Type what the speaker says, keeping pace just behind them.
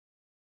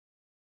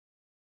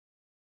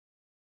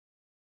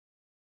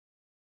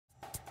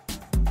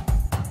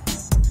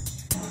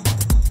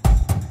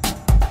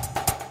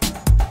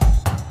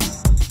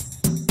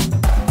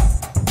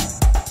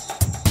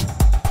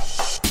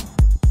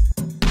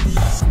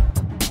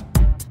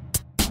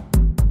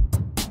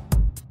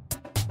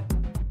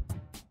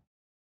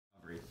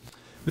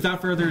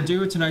Without further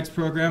ado, tonight's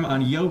program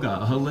on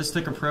yoga, a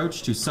holistic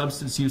approach to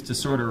substance use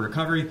disorder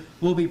recovery,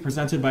 will be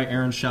presented by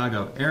Erin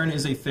Shago. Erin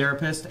is a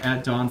therapist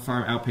at Dawn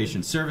Farm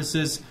Outpatient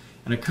Services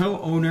and a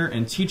co-owner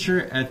and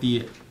teacher at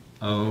the,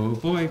 oh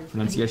boy,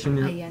 pronunciation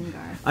here?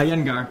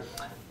 Iyengar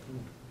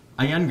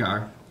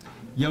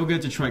Yoga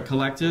Detroit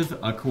Collective,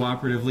 a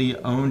cooperatively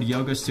owned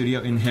yoga studio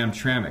in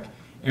Hamtramck.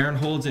 Erin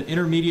holds an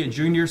intermediate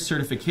junior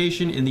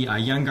certification in the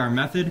Iyengar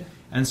method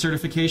and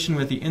certification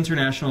with the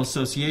International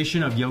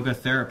Association of Yoga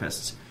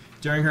Therapists.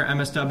 During her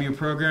MSW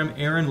program,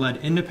 Erin led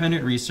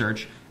independent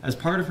research as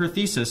part of her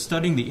thesis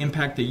studying the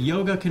impact that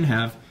yoga can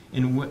have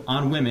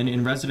on women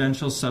in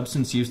residential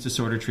substance use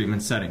disorder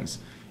treatment settings.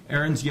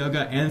 Erin's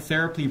yoga and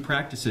therapy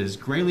practices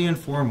greatly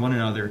inform one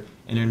another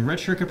and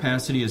enrich her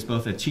capacity as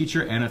both a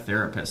teacher and a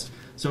therapist.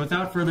 So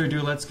without further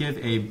ado, let's give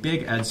a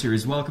big Ed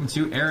Series welcome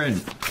to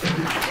Erin.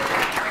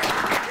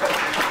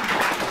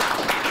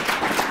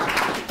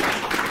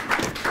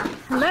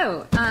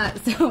 Hello.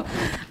 So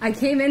I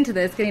came into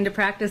this getting to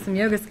practice some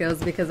yoga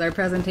skills because our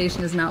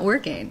presentation is not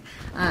working,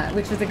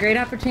 which was a great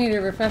opportunity to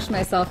refresh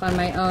myself on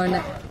my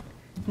own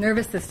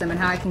nervous system and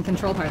how I can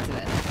control parts of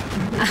it.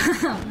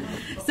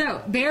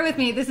 So bear with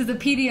me. This is a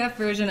PDF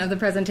version of the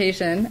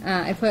presentation.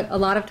 I put a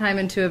lot of time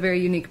into a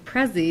very unique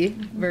Prezi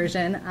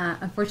version.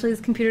 Unfortunately,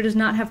 this computer does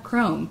not have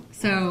Chrome,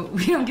 so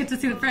we don't get to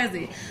see the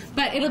Prezi.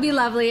 But it'll be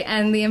lovely,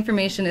 and the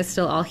information is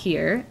still all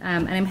here.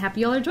 And I'm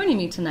happy you all are joining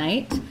me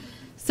tonight.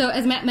 So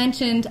as Matt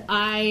mentioned,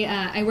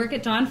 I work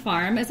at Dawn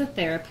Farm as a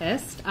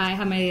therapist. I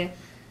have my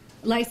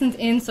license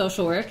in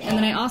social work, and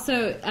then I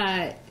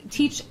also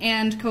teach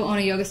and co-own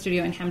a yoga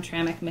studio in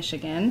Hamtramck,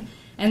 Michigan.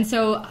 And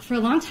so for a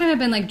long time I've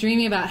been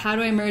dreaming about how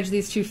do I merge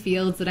these two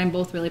fields that I'm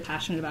both really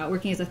passionate about,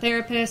 working as a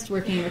therapist,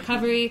 working in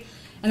recovery,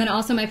 and then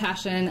also my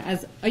passion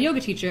as a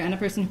yoga teacher and a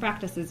person who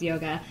practices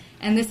yoga.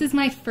 And this is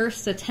my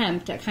first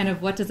attempt at kind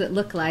of what does it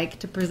look like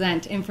to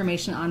present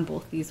information on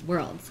both these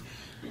worlds.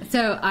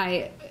 So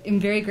I am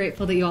very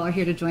grateful that you all are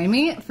here to join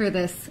me for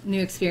this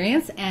new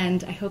experience,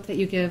 and I hope that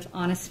you give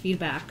honest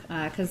feedback,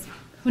 because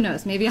who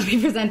knows, maybe I'll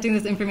be presenting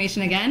this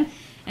information again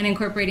and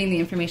incorporating the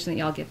information that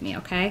y'all give me,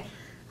 okay?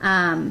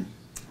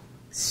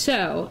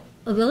 So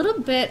a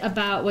little bit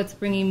about what's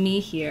bringing me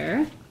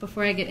here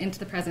before I get into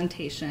the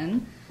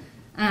presentation.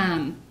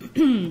 I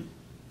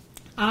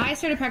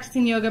started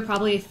practicing yoga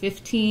probably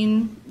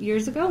 15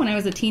 years ago when I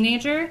was a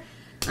teenager.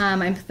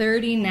 I'm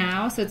 30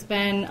 now, so it's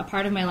been a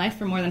part of my life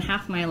for more than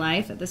half my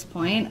life at this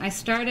point. I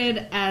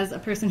started as a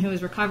person who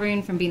was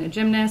recovering from being a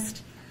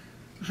gymnast.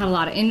 I had a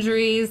lot of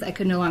injuries. I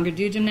could no longer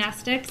do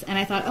gymnastics, and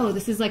I thought, oh,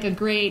 this is like a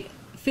great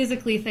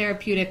physically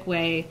therapeutic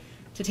way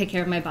to take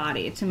care of my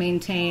body, to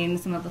maintain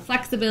some of the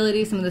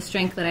flexibility, some of the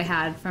strength that I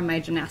had from my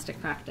gymnastic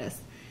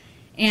practice.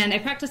 And I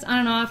practiced on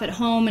and off at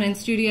home and in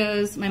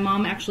studios. My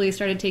mom actually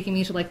started taking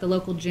me to the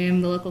local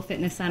gym, the local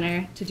fitness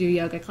center, to do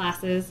yoga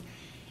classes.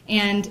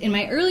 And in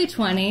my early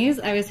 20s,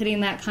 I was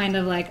hitting that kind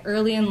of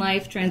early in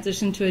life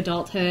transition to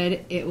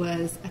adulthood. It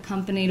was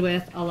accompanied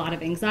with a lot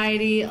of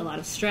anxiety, a lot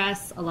of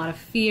stress, a lot of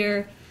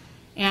fear.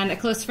 And a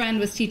close friend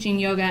was teaching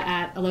yoga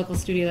at a local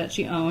studio that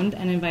she owned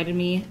and invited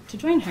me to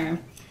join her.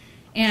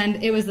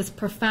 And it was this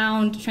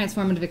profound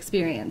transformative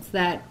experience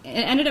that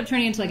ended up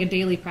turning into a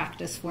daily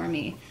practice for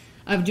me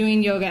of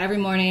doing yoga every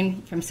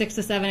morning from 6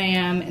 to 7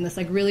 a.m. in this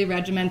really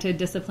regimented,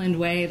 disciplined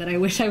way that I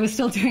wish I was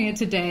still doing it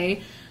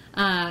today.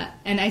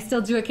 And I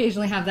still do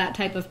occasionally have that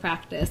type of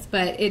practice,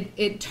 but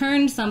it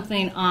turned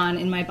something on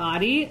in my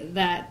body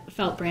that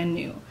felt brand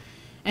new.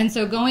 And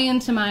so going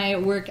into my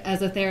work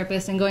as a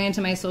therapist and going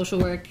into my social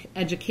work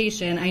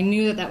education, I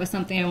knew that that was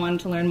something I wanted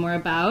to learn more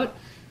about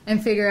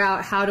and figure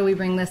out how do we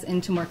bring this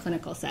into more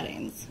clinical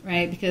settings,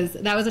 right? Because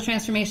that was a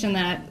transformation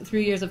that through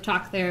years of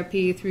talk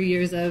therapy, through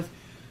years of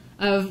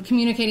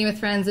communicating with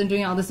friends and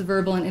doing all this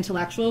verbal and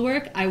intellectual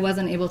work, I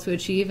wasn't able to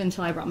achieve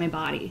until I brought my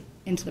body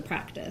into the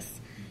practice.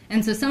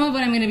 And so some of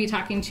what I'm going to be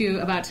talking to you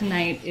about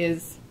tonight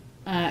is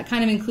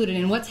kind of included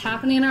in what's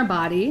happening in our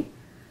body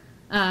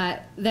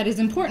that is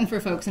important for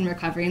folks in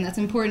recovery, and that's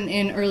important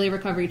in early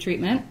recovery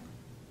treatment.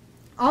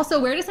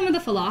 Also, where does some of the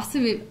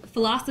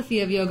philosophy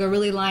of yoga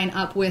really line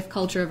up with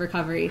culture of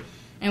recovery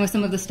and with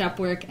some of the step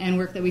work and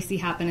work that we see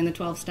happen in the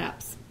 12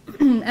 steps?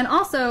 And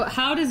also,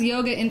 how does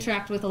yoga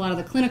interact with a lot of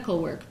the clinical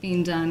work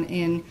being done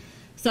in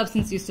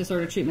substance use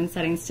disorder treatment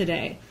settings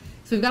today?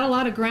 So we've got a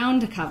lot of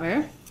ground to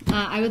cover.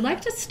 I would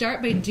like to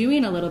start by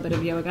doing a little bit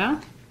of yoga.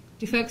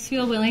 Do folks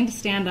feel willing to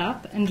stand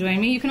up and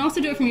join me? You can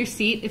also do it from your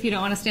seat if you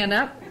don't want to stand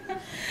up.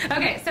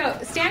 Okay, so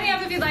standing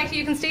up if you'd like to.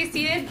 You can stay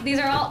seated. These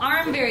are all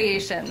arm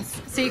variations,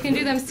 so you can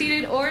do them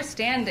seated or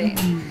standing.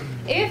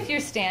 If you're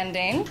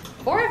standing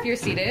or if you're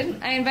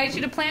seated, I invite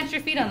you to plant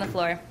your feet on the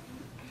floor.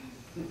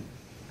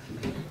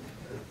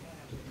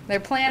 They're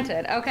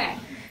planted. Okay.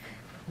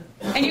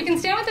 And you can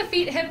stand with the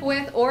feet hip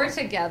width or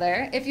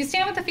together. If you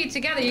stand with the feet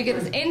together, you get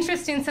this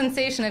interesting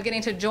sensation of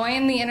getting to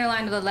join the inner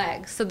line of the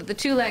legs so that the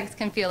two legs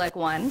can feel like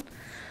one,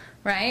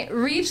 right?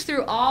 Reach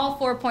through all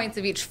 4 points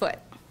of each foot.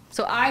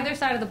 So either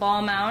side of the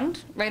ball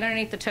mound, right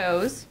underneath the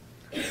toes,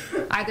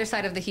 either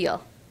side of the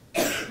heel.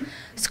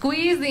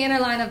 Squeeze the inner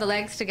line of the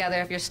legs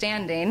together if you're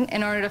standing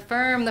in order to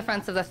firm the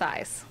fronts of the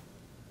thighs.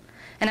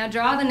 And now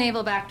draw the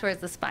navel back towards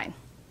the spine.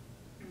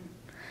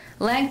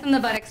 Lengthen the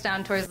buttocks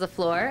down towards the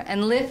floor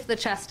and lift the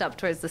chest up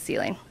towards the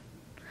ceiling.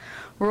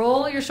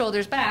 Roll your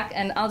shoulders back,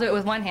 and I'll do it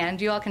with one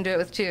hand. You all can do it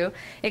with two.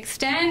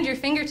 Extend your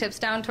fingertips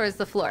down towards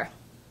the floor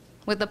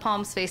with the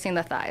palms facing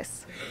the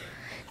thighs.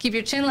 Keep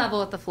your chin level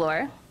with the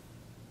floor.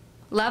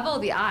 Level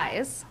the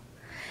eyes.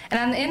 And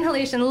on the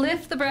inhalation,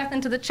 lift the breath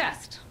into the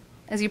chest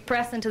as you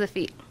press into the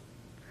feet.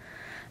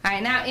 All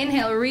right, now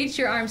inhale, reach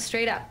your arms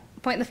straight up.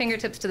 Point the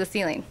fingertips to the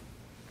ceiling.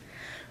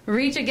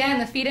 Reach again,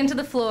 the feet into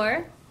the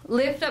floor.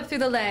 Lift up through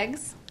the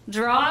legs.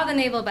 Draw the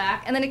navel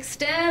back, and then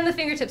extend the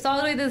fingertips all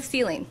the way to the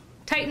ceiling.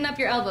 Tighten up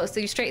your elbows so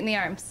you straighten the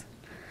arms.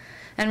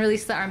 And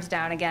release the arms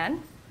down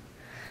again.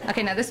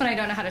 Okay, now this one I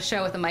don't know how to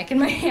show with the mic in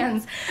my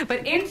hands,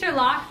 but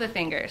interlock the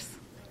fingers.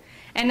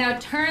 And now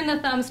turn the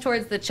thumbs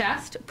towards the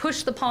chest.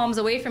 Push the palms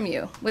away from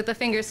you with the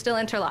fingers still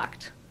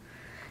interlocked.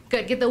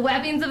 Good. Get the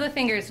webbings of the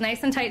fingers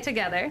nice and tight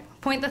together.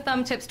 Point the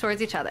thumb tips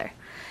towards each other.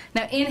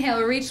 Now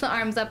inhale, reach the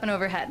arms up and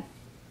overhead.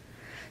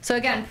 So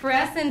again,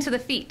 press into the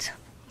feet.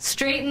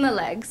 Straighten the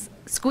legs,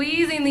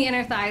 squeezing the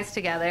inner thighs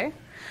together.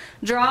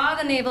 Draw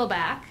the navel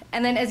back,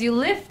 and then as you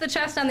lift the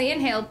chest on the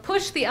inhale,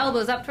 push the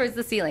elbows up towards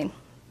the ceiling,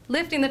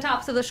 lifting the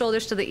tops of the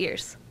shoulders to the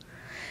ears.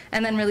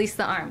 And then release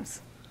the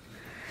arms.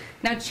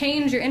 Now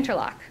change your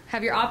interlock.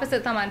 Have your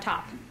opposite thumb on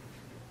top.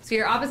 So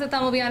your opposite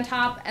thumb will be on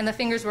top, and the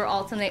fingers will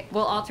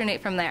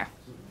alternate from there.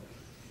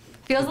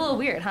 Feels a little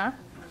weird, huh?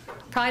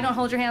 Probably don't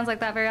hold your hands like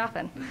that very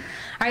often.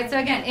 All right, so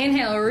again,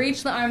 inhale,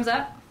 reach the arms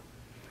up.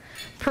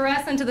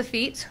 Press into the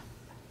feet.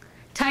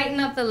 Tighten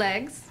up the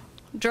legs.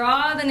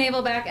 Draw the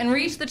navel back and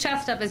reach the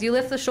chest up as you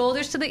lift the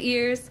shoulders to the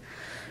ears.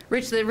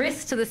 Reach the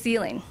wrists to the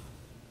ceiling.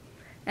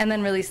 And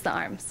then release the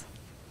arms.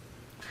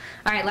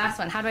 All right, last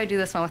one. How do I do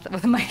this one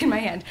with the mic in my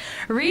hand?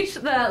 Reach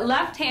the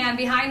left hand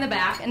behind the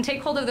back and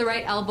take hold of the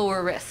right elbow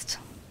or wrist.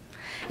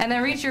 And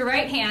then reach your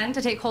right hand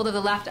to take hold of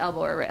the left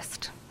elbow or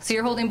wrist. So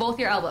you're holding both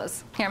your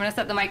elbows. Here, I'm going to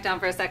set the mic down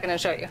for a second and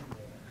show you.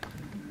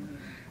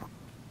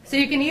 So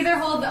you can either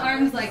hold the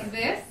arms like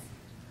this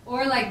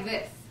or like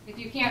this if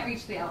you can't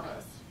reach the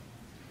elbows.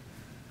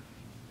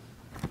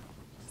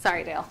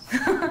 Sorry, Dale.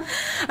 All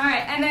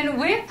right, and then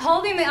with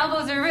holding the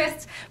elbows or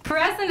wrists,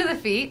 press into the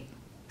feet.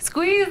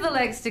 Squeeze the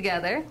legs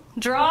together,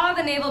 draw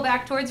the navel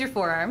back towards your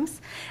forearms,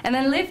 and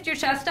then lift your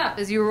chest up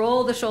as you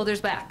roll the shoulders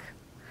back.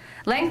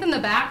 Lengthen the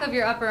back of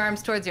your upper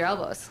arms towards your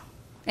elbows.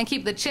 And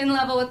keep the chin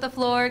level with the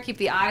floor, keep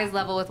the eyes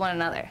level with one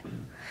another.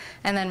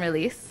 And then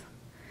release.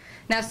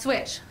 Now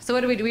switch. So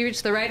what do? We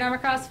reach the right arm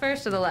across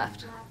first or the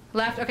left?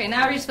 Left? Okay,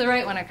 now reach the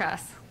right one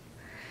across.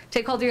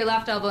 Take hold of your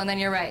left elbow and then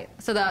your right.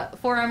 So the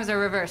forearms are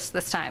reversed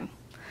this time.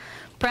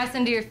 Press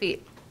into your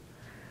feet.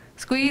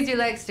 Squeeze your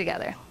legs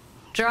together.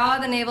 Draw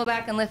the navel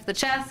back and lift the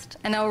chest,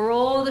 and now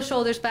roll the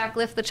shoulders back,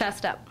 lift the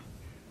chest up.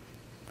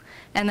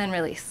 And then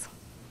release.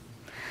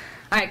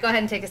 All right, go ahead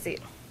and take a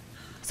seat.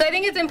 So I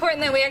think it's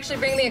important that we actually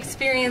bring the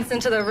experience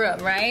into the room,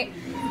 right?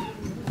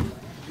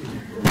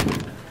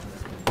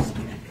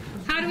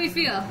 How do we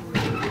feel?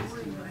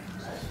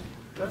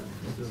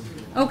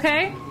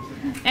 Okay.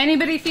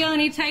 Anybody feel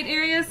any tight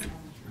areas?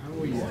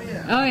 Oh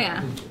yeah. Oh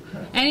yeah.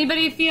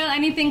 Anybody feel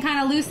anything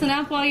kind of loosen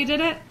up while you did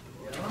it?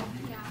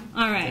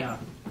 All right.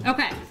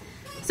 Okay.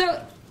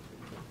 So,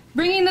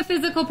 bringing the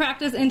physical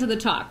practice into the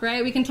talk,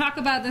 right? We can talk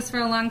about this for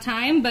a long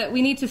time, but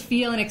we need to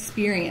feel and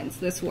experience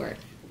this work.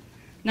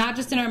 Not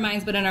just in our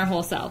minds, but in our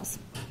whole selves.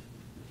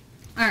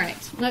 All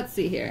right, let's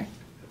see here.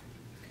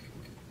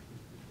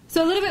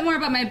 So a little bit more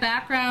about my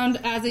background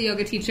as a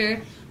yoga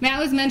teacher. Matt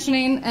was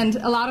mentioning, and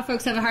a lot of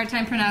folks have a hard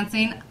time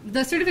pronouncing,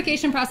 the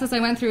certification process I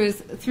went through is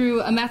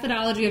through a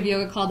methodology of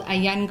yoga called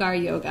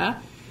Iyengar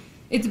Yoga.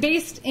 It's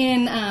based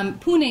in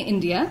Pune,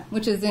 India,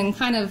 which is in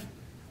kind of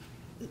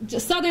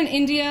just southern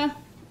India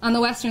on the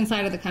western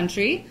side of the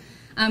country.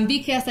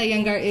 BKS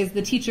Iyengar is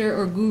the teacher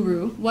or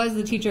guru, was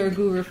the teacher or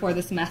guru for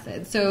this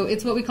method. So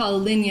it's what we call a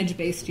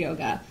lineage-based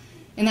yoga,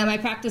 in that my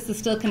practice is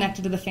still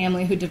connected to the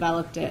family who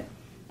developed it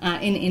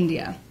in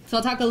India. So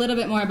I'll talk a little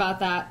bit more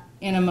about that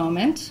in a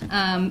moment.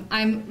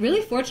 I'm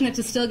really fortunate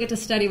to still get to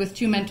study with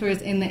two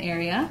mentors in the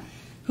area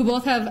who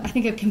both have, I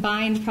think, have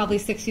combined probably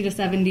 60 to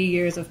 70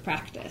 years of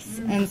practice.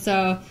 And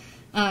so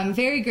I'm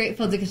very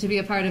grateful to get to be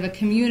a part of a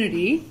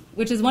community,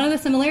 which is one of the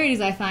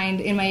similarities I find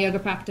in my yoga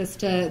practice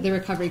to the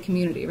recovery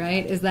community,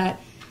 right? Is that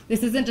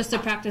this isn't just a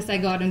practice I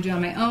go out and do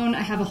on my own.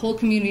 I have a whole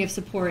community of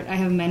support. I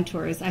have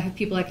mentors. I have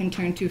people I can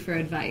turn to for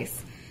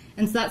advice.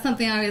 And so that's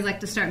something I always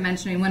like to start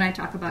mentioning when I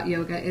talk about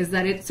yoga, is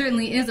that it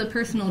certainly is a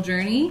personal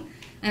journey,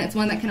 and it's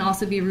one that can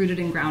also be rooted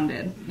and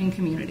grounded in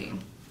community.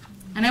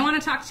 And I want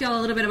to talk to you all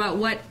a little bit about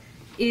what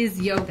is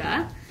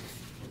yoga.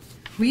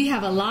 We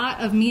have a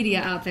lot of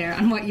media out there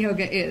on what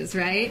yoga is,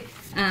 right?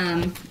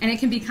 And it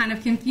can be kind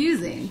of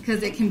confusing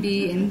because it can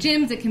be in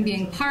gyms, it can be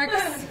in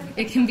parks,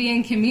 it can be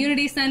in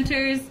community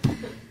centers.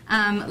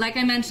 Like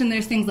I mentioned,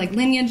 there's things like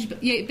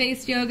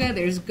lineage-based yoga,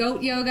 there's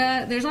goat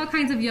yoga, there's all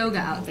kinds of yoga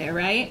out there,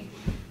 right?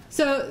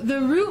 So the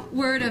root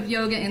word of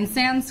yoga in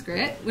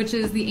Sanskrit, which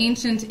is the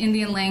ancient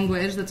Indian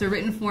language that's a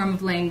written form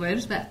of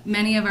language that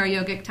many of our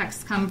yogic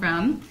texts come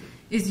from,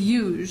 is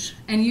yuj.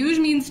 And yuj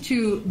means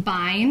to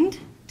bind,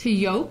 to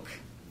yoke,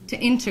 to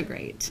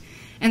integrate.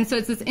 And so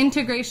it's this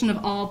integration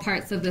of all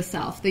parts of the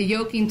self. The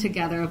yoking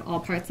together of all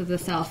parts of the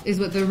self is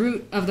what the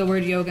root of the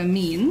word yoga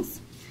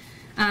means.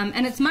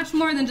 And it's much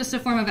more than just a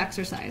form of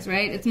exercise,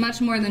 right? It's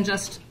much more than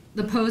just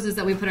the poses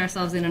that we put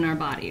ourselves in our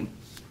body.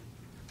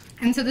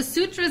 And so the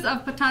Sutras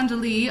of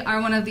Patanjali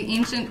are one of the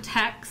ancient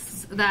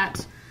texts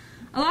that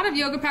a lot of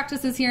yoga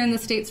practices here in the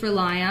States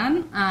rely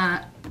on.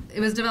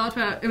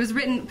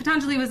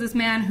 Patanjali was this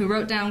man who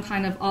wrote down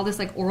kind of all this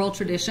like oral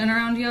tradition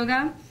around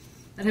yoga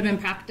that had been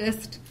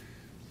practiced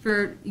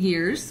for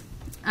years.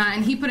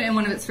 And he put it in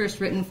one of its first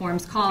written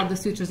forms called the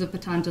Sutras of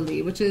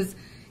Patanjali, which is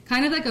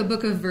kind of like a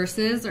book of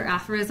verses or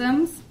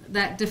aphorisms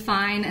that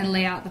define and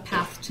lay out the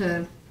path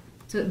to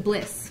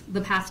bliss,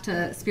 the path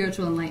to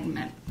spiritual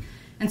enlightenment.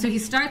 And so he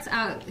starts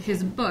out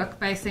his book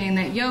by saying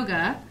that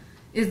yoga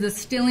is the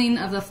stilling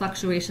of the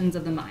fluctuations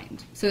of the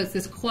mind. So it's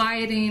this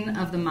quieting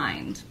of the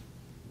mind.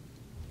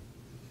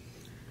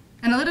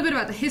 And a little bit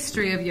about the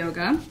history of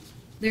yoga.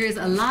 There is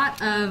a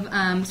lot of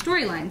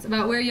storylines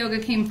about where yoga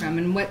came from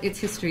and what its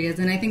history is.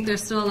 And I think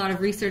there's still a lot of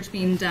research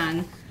being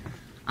done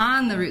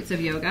on the roots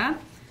of yoga.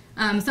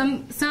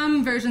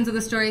 Some versions of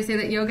the story say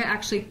that yoga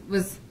actually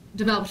was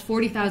developed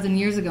 40,000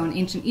 years ago in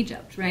ancient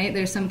Egypt, right?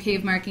 There's some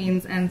cave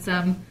markings and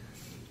some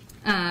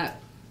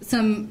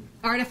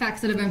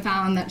artifacts that have been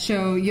found that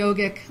show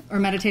yogic or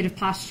meditative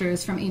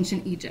postures from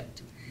ancient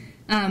Egypt.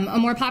 A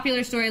more popular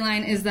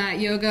storyline is that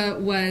yoga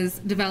was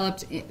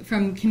developed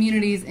from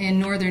communities in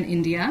northern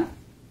India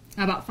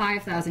about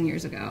 5,000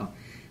 years ago.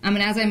 And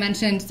as I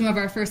mentioned, some of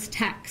our first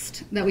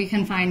text that we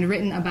can find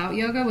written about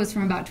yoga was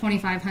from about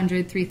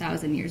 2,500,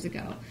 3,000 years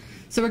ago.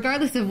 So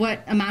regardless of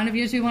what amount of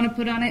years we want to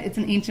put on it, it's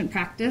an ancient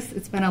practice.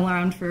 It's been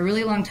around for a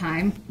really long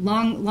time,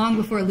 long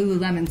before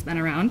Lululemon's been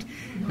around.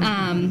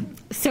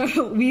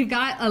 So we've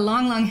got a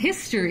long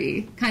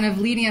history kind of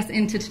leading us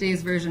into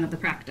today's version of the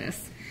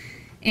practice.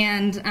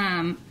 And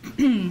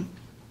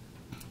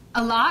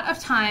a lot of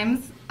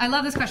times, I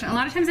love this question, a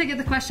lot of times I get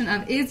the question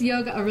of, is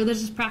yoga a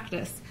religious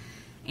practice?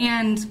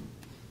 And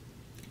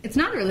it's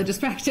not a religious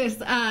practice.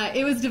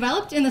 It was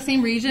developed in the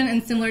same region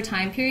and similar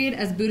time period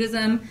as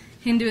Buddhism,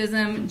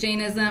 Hinduism,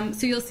 Jainism.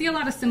 So you'll see a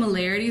lot of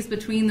similarities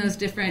between those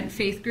different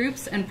faith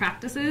groups and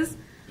practices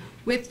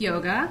with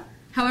yoga.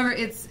 However,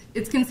 it's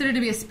considered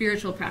to be a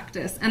spiritual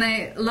practice. And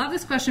I love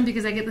this question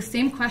because I get the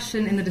same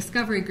question in the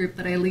discovery group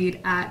that I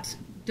lead at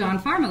Dawn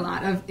Farm a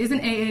lot of,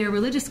 isn't AA a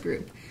religious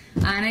group?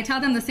 And I tell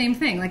them the same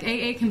thing, like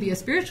AA can be a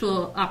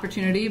spiritual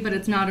opportunity, but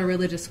it's not a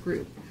religious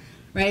group,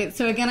 right?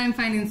 So again, I'm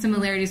finding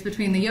similarities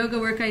between the yoga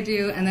work I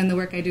do and then the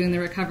work I do in the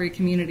recovery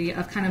community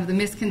of kind of the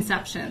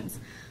misconceptions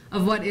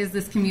of what is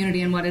this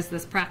community and what is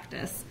this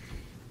practice.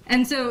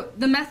 And so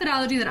the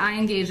methodology that I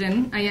engage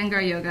in,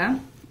 Iyengar Yoga,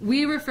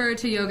 we refer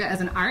to yoga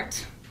as an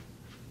art.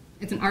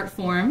 It's an art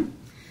form.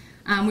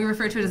 We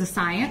refer to it as a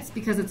science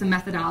because it's a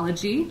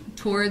methodology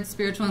towards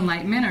spiritual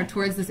enlightenment or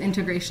towards this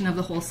integration of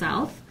the whole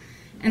self.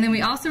 And then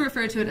we also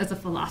refer to it as a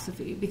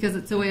philosophy because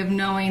it's a way of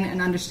knowing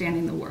and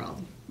understanding the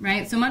world,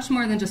 right? So much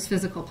more than just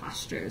physical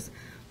postures.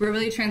 We're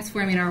really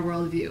transforming our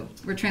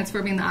worldview. We're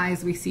transforming the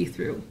eyes we see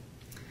through.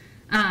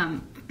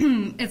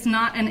 It's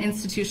not an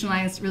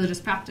institutionalized religious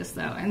practice,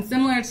 though. And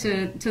similar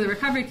to the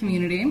recovery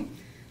community,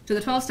 to the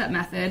 12-step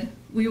method,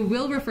 we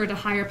will refer to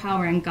higher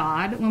power and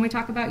God when we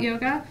talk about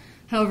yoga.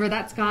 However,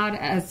 that's God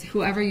as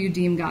whoever you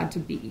deem God to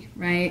be,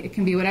 right? It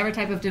can be whatever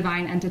type of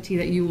divine entity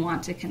that you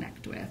want to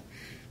connect with.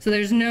 So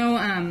there's no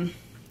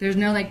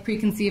like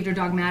preconceived or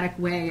dogmatic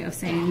way of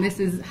saying this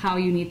is how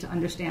you need to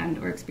understand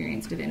or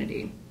experience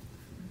divinity.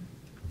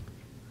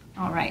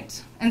 All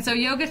right. And so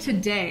yoga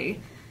today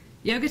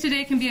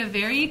can be a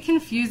very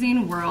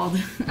confusing world.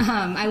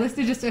 I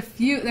listed just a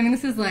few. I mean,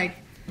 this is like,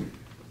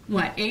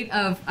 8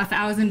 of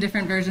 1,000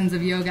 different versions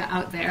of yoga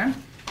out there.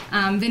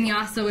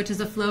 Vinyasa, which is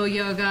a flow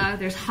yoga.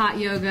 There's hot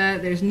yoga.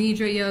 There's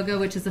nidra yoga,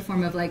 which is a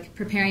form of like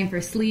preparing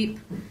for sleep.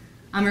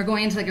 Or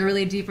going into like a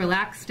really deep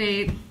relaxed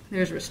state.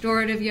 There's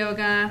restorative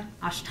yoga,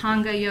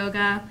 Ashtanga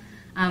yoga,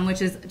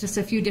 which is just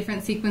a few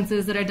different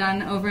sequences that are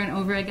done over and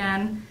over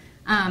again.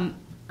 An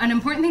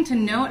important thing to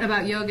note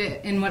about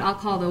yoga in what I'll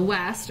call the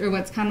West, or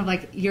what's kind of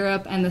like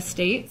Europe and the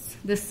States,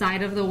 this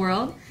side of the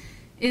world,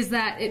 is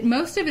that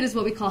most of it is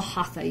what we call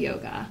hatha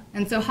yoga.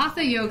 And so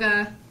hatha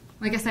yoga,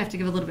 I guess I have to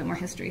give a little bit more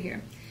history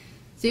here.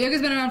 So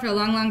yoga's been around for a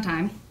long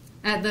time.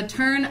 At the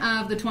turn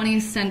of the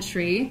 20th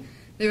century,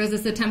 there was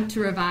this attempt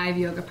to revive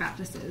yoga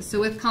practices. So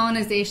with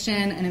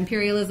colonization and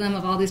imperialism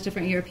of all these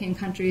different European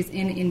countries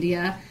in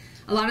India,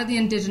 a lot of the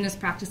indigenous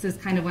practices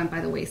kind of went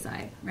by the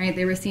wayside, right?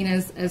 They were seen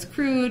as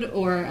crude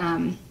or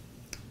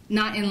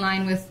not in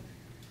line with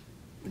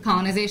the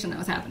colonization that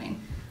was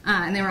happening.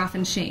 And they were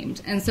often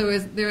shamed. And so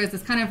there was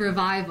this kind of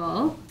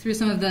revival through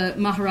some of the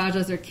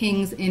Maharajas or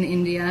kings in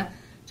India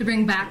to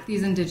bring back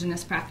these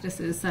indigenous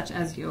practices such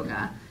as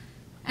yoga.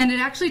 And it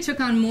actually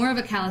took on more of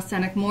a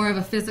calisthenic, more of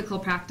a physical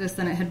practice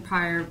than it had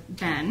prior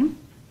been.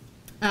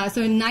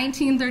 So in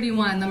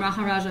 1931, the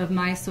Maharaja of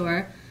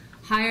Mysore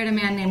hired a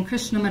man named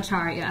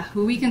Krishnamacharya,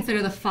 who we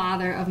consider the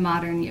father of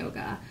modern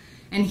yoga.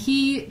 And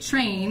he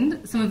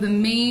trained some of the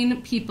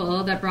main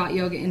people that brought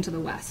yoga into the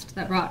West,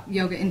 that brought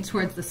yoga in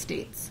towards the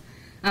States.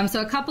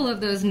 So a couple of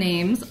those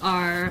names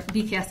are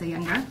B.K.S.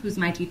 Iyengar, who's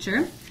my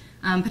teacher,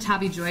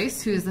 Patabi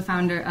Joyce, who is the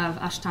founder of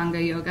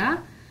Ashtanga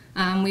Yoga.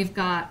 We've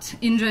got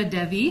Indra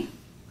Devi,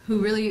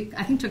 who really,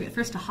 I think, took it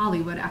first to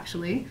Hollywood,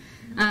 actually,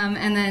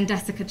 and then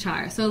Desika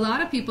Char. So a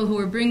lot of people who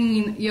were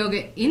bringing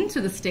yoga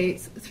into the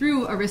States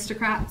through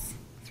aristocrats,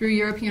 through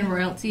European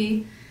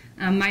royalty.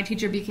 My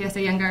teacher, B.K.S.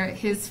 Iyengar,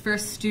 his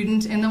first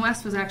student in the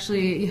West was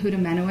actually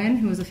Yehuda Menuhin,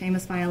 who was a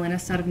famous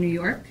violinist out of New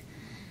York.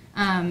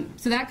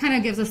 So that kind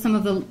of gives us some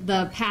of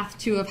the path,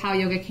 too, of how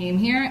yoga came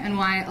here and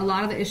why a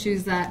lot of the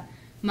issues that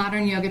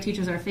modern yoga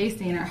teachers are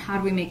facing are how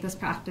do we make this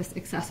practice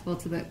accessible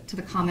to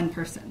the common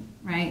person,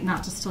 right?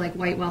 Not just to like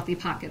white wealthy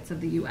pockets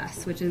of the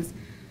U.S., which is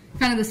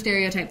kind of the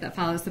stereotype that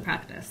follows the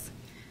practice.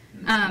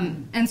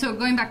 And so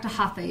going back to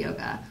Hatha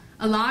yoga,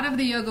 a lot of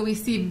the yoga we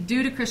see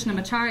due to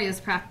Krishnamacharya's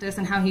practice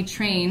and how he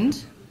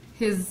trained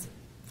his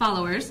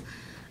followers,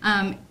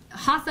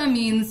 Hatha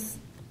means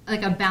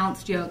like a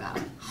balanced yoga.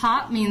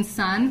 Hat means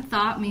sun,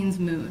 thought means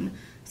moon.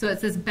 So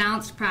it's this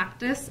balanced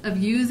practice of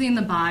using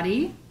the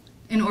body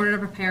in order to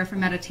prepare for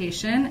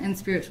meditation and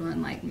spiritual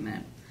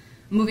enlightenment,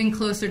 moving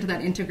closer to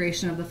that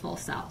integration of the full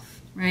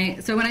self,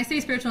 right? So when I say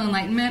spiritual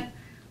enlightenment,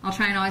 I'll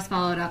try and always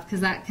follow it up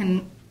because that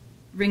can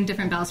ring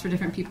different bells for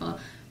different people.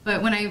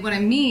 But what I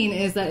mean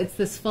is that it's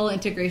this full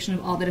integration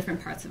of all the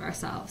different parts of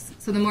ourselves.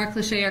 So the more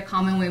cliche or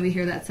common way we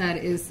hear that said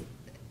is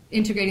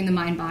integrating the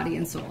mind, body,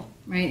 and soul,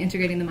 right?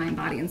 Integrating the mind,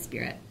 body, and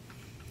spirit.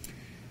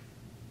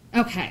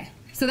 Okay,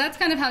 so that's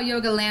kind of how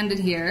yoga landed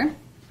here.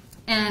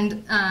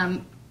 And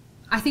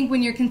I think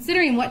when you're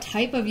considering what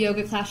type of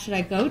yoga class should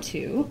I go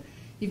to,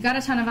 you've got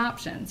a ton of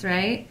options,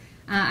 right?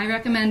 I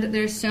recommend that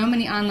there's so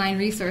many online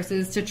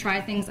resources to try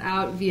things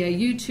out via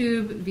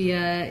YouTube,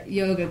 via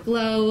Yoga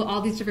Glow,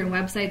 all these different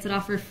websites that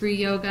offer free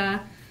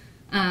yoga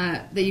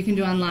that you can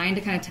do online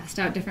to kind of test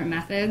out different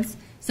methods.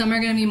 Some are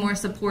going to be more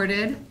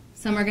supported,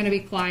 some are going to be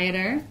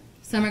quieter,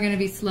 some are going to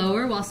be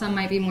slower, while some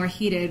might be more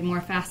heated,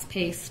 more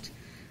fast-paced,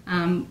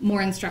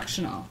 more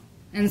instructional.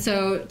 And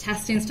so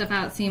testing stuff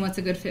out, seeing what's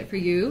a good fit for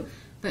you,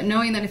 but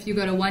knowing that if you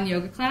go to one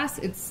yoga class,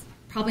 it's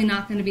probably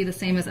not going to be the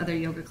same as other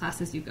yoga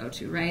classes you go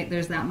to, right?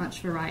 There's that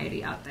much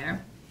variety out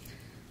there.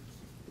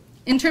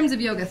 In terms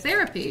of yoga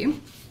therapy,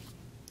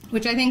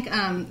 which I think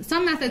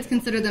some methods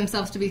consider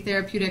themselves to be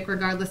therapeutic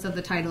regardless of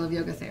the title of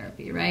yoga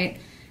therapy, right?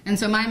 And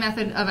so my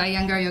method of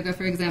Iyengar yoga,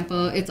 for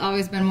example, it's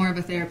always been more of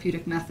a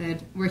therapeutic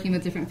method, working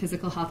with different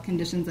physical health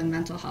conditions and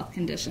mental health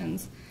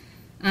conditions.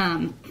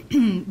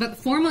 But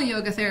formal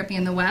yoga therapy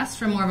in the West,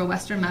 from more of a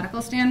Western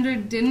medical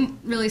standard, didn't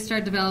really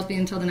start developing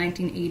until the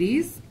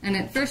 1980s. And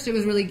at first it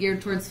was really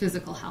geared towards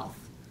physical health,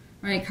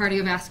 right?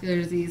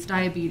 Cardiovascular disease,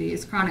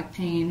 diabetes, chronic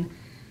pain,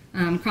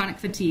 chronic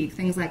fatigue,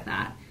 things like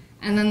that.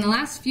 And then the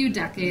last few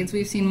decades,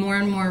 we've seen more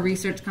and more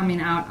research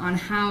coming out on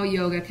how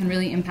yoga can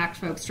really impact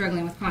folks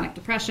struggling with chronic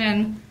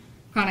depression,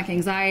 chronic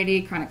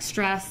anxiety, chronic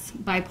stress,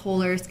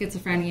 bipolar,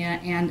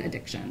 schizophrenia, and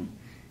addiction.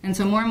 And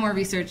so more and more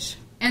research.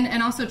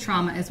 And also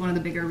trauma is one of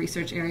the bigger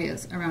research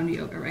areas around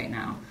yoga right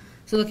now.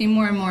 So looking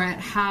more and more at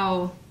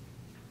how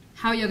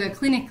yoga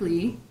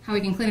clinically, how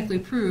we can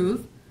clinically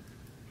prove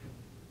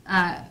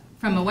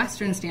from a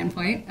Western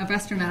standpoint, a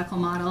Western medical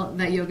model,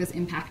 that yoga is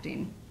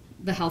impacting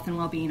the health and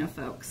well-being of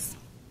folks.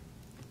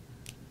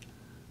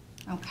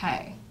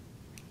 Okay.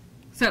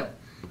 So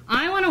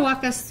I want to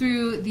walk us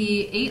through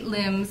the 8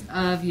 limbs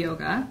of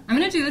yoga. I'm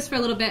going to do this for a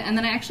little bit, and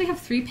then I actually have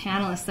 3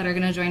 panelists that are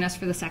going to join us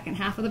for the second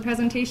half of the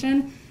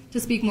presentation to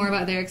speak more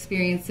about their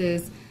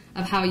experiences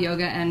of how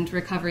yoga and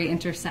recovery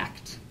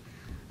intersect.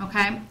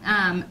 Okay,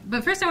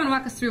 but first I want to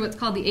walk us through what's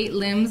called the 8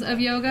 limbs of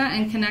yoga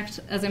and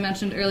connect, as I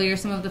mentioned earlier,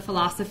 some of the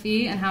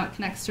philosophy and how it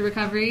connects to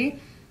recovery,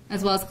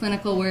 as well as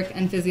clinical work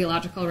and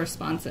physiological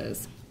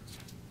responses.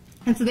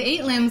 And so the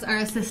 8 limbs are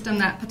a system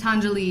that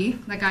Patanjali,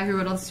 that guy who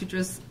wrote all the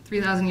sutras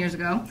 3,000 years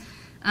ago,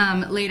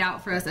 laid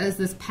out for us as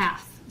this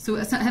path. So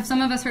have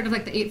some of us heard of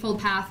like the Eightfold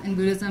Path in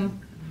Buddhism?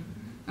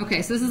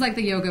 Okay, so this is like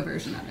the yoga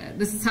version of it.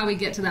 This is how we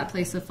get to that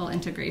place of full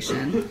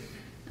integration.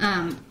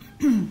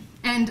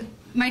 And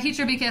my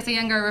teacher, B.K.S.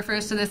 Iyengar,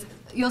 refers to this.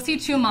 You'll see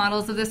 2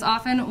 models of this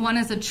often. One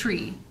is a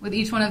tree, with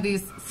each one of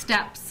these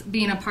steps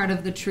being a part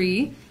of the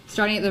tree,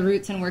 starting at the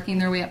roots and working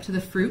their way up to the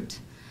fruit.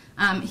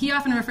 He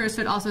often refers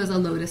to it also as a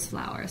lotus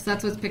flower. So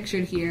that's what's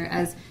pictured here,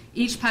 as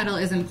each petal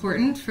is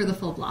important for the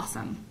full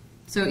blossom.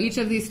 So each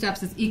of these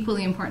steps is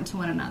equally important to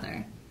one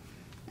another.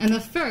 And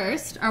the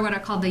first are what are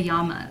called the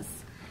yamas.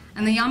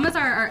 And the yamas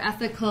are our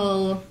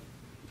ethical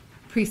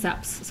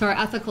precepts, so our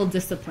ethical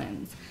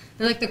disciplines.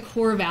 They're like the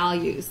core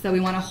values that we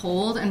want to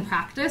hold and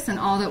practice in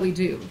all that we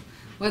do,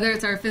 whether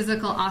it's our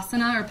physical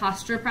asana or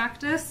posture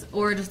practice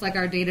or just like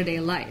our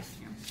day-to-day life.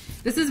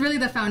 This is really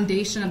the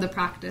foundation of the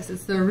practice.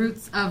 It's the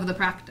roots of the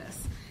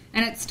practice.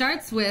 And it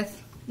starts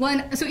with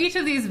one. So each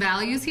of these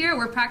values here,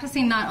 we're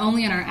practicing not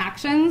only in our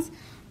actions,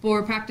 but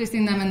we're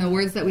practicing them in the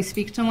words that we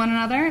speak to one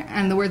another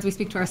and the words we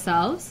speak to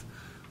ourselves.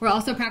 We're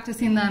also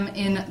practicing them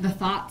in the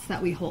thoughts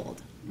that we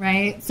hold,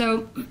 right?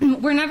 So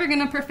we're never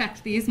going to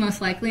perfect these,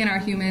 most likely, in our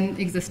human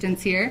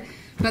existence here,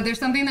 but there's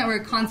something that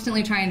we're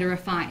constantly trying to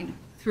refine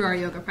through our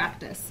yoga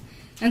practice.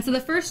 And so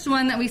the first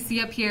one that we see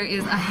up here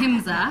is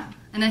ahimsa,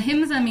 and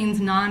ahimsa means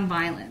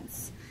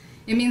nonviolence.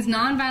 It means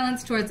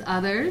nonviolence towards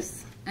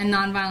others and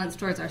nonviolence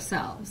towards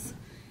ourselves.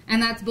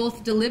 And that's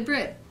both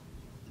deliberate,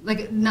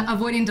 like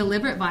avoiding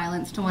deliberate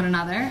violence to one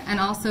another, and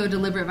also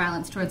deliberate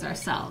violence towards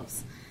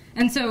ourselves.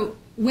 And so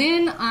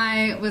when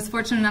I was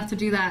fortunate enough to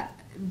do that,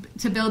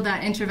 to build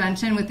that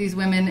intervention with these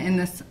women in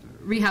this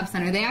rehab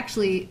center,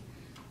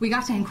 we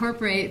got to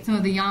incorporate some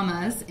of the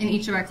yamas in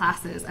each of our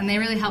classes, and they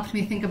really helped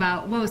me think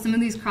about, whoa, some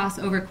of these cross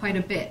over quite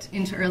a bit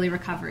into early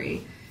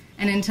recovery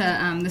and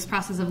into this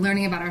process of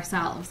learning about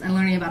ourselves and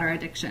learning about our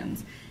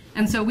addictions.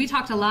 And so we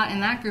talked a lot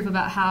in that group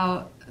about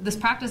how this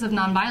practice of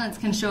nonviolence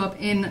can show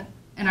up in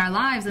our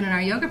lives and in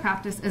our yoga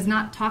practice as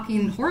not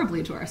talking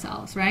horribly to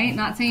ourselves, right?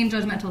 Not saying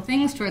judgmental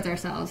things towards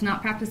ourselves,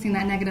 not practicing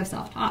that negative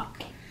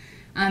self-talk.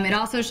 It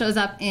also shows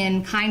up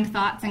in kind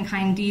thoughts and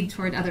kind deeds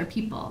toward other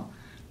people,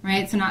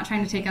 right? So not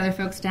trying to take other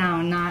folks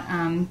down, not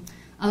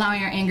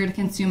allowing our anger to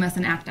consume us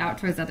and act out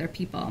towards other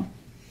people.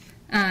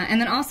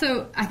 And then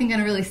also, I think in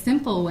a really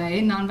simple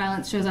way,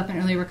 nonviolence shows up in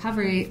early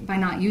recovery by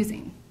not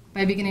using,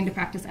 by beginning to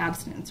practice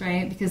abstinence,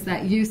 right? Because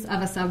that use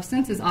of a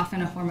substance is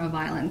often a form of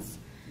violence,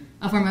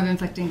 a form of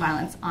inflicting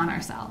violence on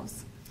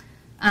ourselves.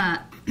 And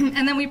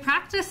then we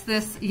practice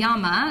this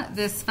yama,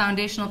 this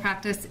foundational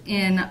practice,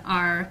 in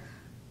our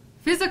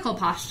physical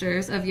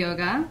postures of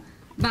yoga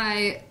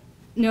by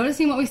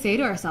noticing what we say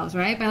to ourselves,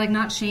 right? By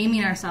not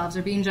shaming ourselves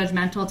or being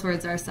judgmental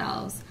towards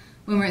ourselves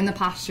when we're in the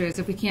postures,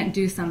 if we can't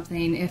do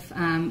something, if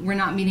we're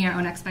not meeting our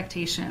own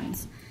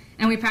expectations.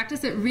 And we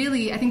practice it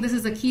really, I think this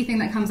is a key thing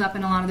that comes up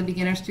in a lot of the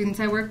beginner students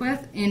I work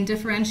with, in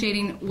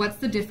differentiating what's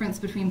the difference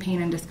between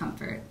pain and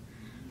discomfort,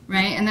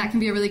 right? And that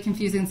can be a really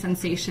confusing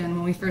sensation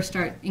when we first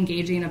start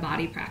engaging in a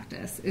body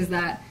practice, is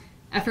that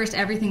at first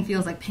everything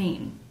feels like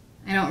pain.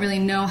 I don't really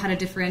know how to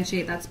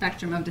differentiate that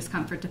spectrum of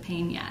discomfort to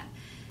pain yet.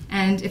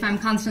 And if I'm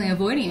constantly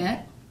avoiding it,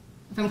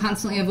 if I'm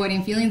constantly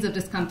avoiding feelings of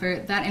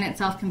discomfort, that in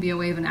itself can be a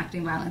way of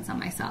enacting violence on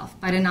myself,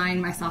 by denying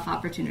myself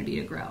opportunity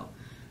to grow,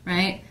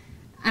 right?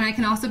 And I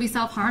can also be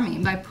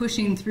self-harming by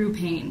pushing through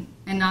pain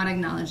and not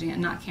acknowledging it,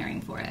 not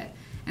caring for it.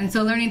 And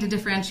so learning to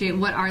differentiate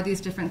what are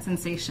these different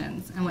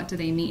sensations and what do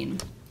they mean.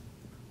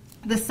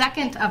 The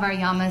second of our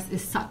yamas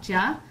is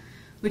satya,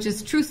 which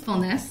is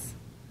truthfulness.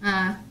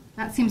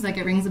 That seems like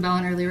it rings a bell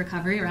in early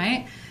recovery,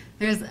 right?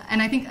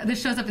 And I think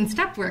this shows up in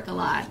step work a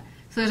lot.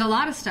 So there's a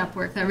lot of step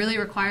work that really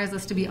requires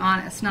us to be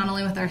honest, not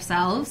only with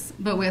ourselves,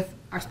 but with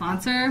our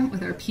sponsor,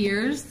 with our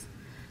peers,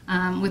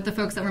 with the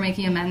folks that we're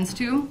making amends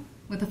to,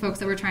 with the folks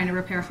that we're trying to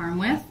repair harm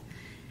with.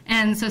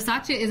 And so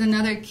satya is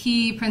another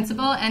key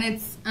principle, and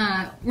it's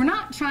we're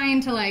not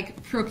trying to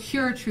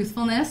procure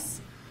truthfulness.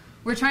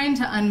 We're trying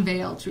to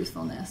unveil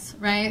truthfulness,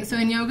 right? So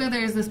in yoga,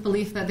 there's this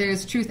belief that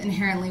there's truth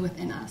inherently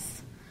within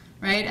us,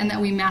 right? And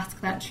that we mask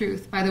that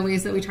truth by the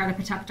ways that we try to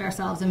protect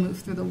ourselves and move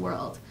through the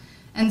world.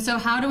 And so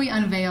how do we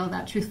unveil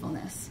that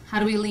truthfulness? How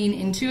do we lean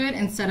into it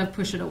instead of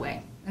push it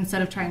away,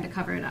 instead of trying to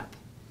cover it up?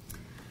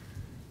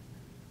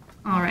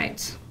 All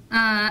right.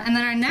 And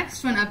then our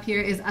next one up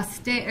here is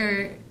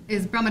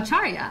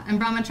brahmacharya.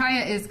 And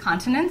brahmacharya is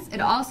continence.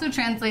 It also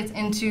translates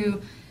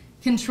into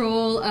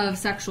control of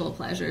sexual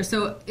pleasure.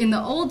 So in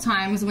the old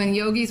times, when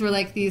yogis were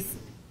like these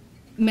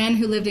men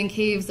who lived in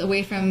caves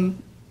away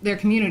from their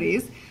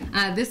communities,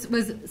 this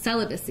was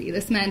celibacy.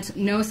 This meant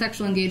no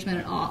sexual engagement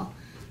at all.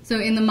 So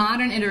in the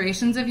modern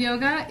iterations of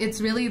yoga, it's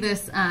really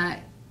this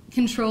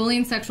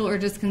controlling sexual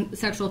urges,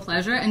 sexual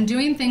pleasure, and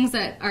doing things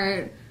that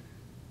are,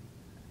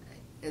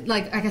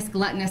 I guess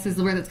gluttonous is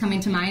the word that's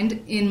coming to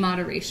mind, in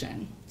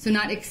moderation. So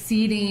not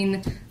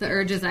exceeding the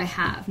urges I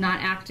have,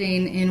 not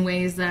acting in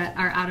ways that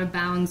are out of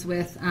bounds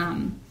with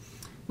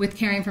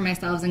caring for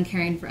myself and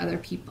caring for other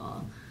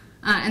people.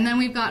 And then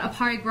we've got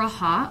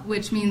aparigraha,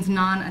 which means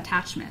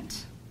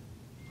non-attachment.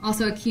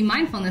 Also a key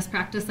mindfulness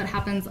practice that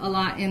happens a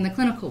lot in the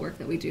clinical work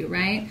that we do,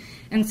 right?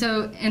 And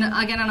so,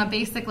 again, on a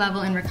basic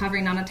level in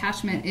recovery,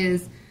 non-attachment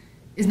is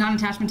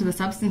non-attachment to the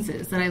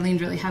substances that I leaned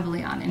really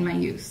heavily on in my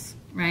use,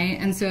 right?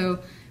 And so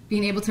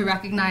being able to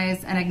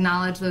recognize and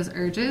acknowledge those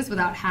urges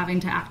without having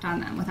to act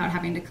on them, without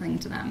having to cling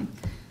to them.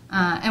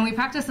 And we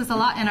practice this a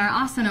lot in our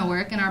asana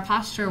work, in our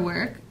posture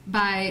work,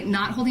 by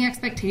not holding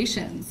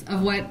expectations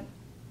of what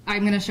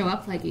I'm going to show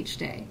up like each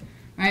day.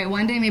 Right?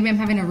 One day maybe I'm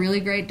having a really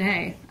great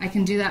day. I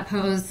can do that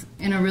pose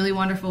in a really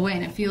wonderful way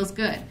and it feels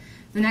good.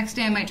 The next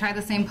day I might try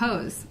the same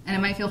pose and it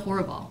might feel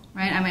horrible,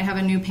 right? I might have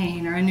a new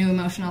pain or a new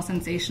emotional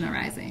sensation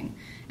arising.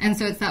 And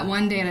so it's that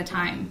one day at a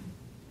time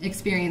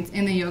experience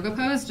in the yoga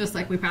pose, just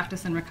like we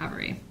practice in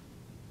recovery.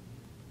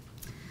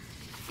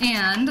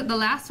 And the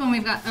last one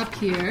we've got up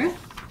here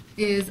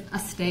is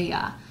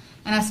asteya.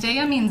 And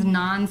asteya means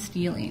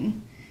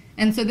non-stealing.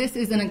 And so this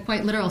is in a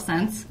quite literal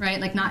sense, right?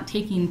 Like not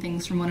taking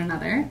things from one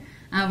another.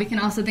 We can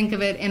also think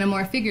of it in a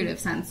more figurative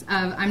sense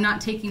of I'm not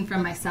taking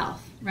from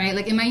myself. right?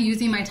 Like, am I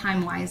using my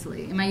time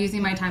wisely? Am I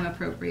using my time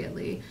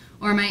appropriately?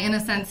 Or am I, in a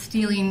sense,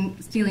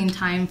 stealing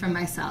time from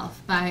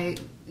myself by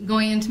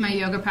going into my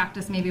yoga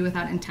practice maybe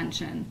without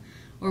intention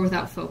or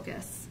without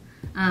focus?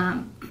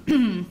 Am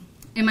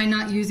I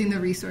not using the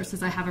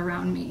resources I have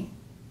around me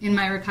in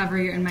my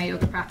recovery or in my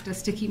yoga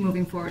practice to keep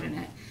moving forward in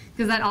it?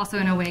 Because that also,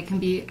 in a way, can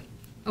be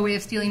a way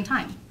of stealing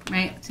time,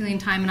 right? Stealing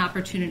time and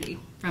opportunity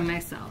from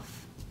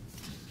myself.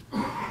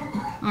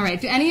 All right,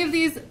 do any of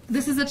these,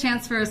 this is a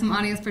chance for some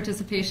audience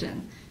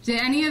participation. Do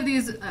any of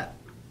these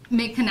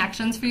make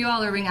connections for you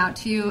all or ring out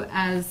to you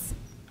as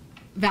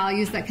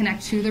values that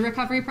connect to the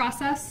recovery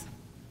process?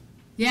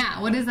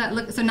 Yeah, what does that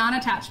look, so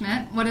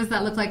non-attachment, what does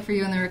that look like for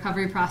you in the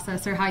recovery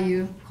process, or how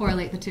you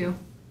correlate the two?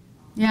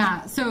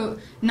 Yeah, so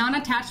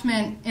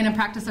non-attachment in a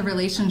practice of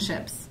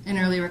relationships in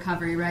early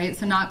recovery, right?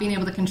 So not being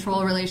able to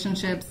control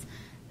relationships,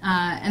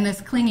 and this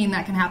clinging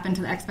that can happen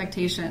to the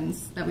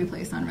expectations that we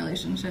place on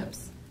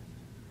relationships.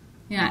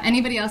 Yeah,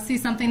 anybody else see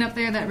something up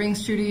there that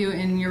rings true to you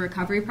in your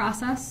recovery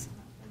process?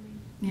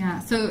 Yeah,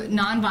 so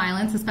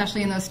nonviolence,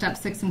 especially in those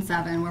steps 6 and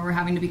 7, where we're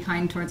having to be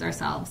kind towards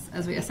ourselves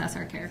as we assess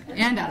our care.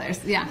 And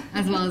others, yeah,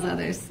 as well as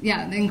others.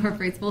 Yeah, it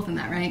incorporates both in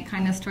that, right?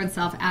 Kindness towards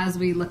self as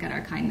we look at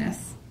our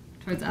kindness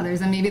towards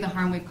others and maybe the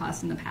harm we've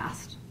caused in the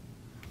past.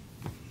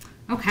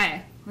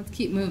 Okay, let's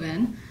keep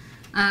moving.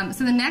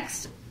 So the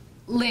next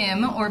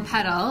limb or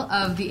petal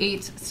of the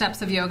 8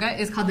 steps of yoga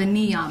is called the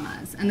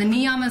niyamas. And the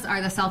niyamas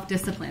are the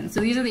self-discipline.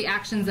 So these are the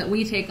actions that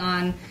we take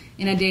on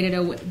in a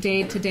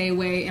day-to-day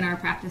way in our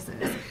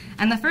practices.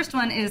 And the first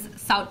one is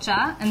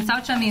saucha, and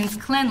saucha means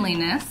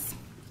cleanliness.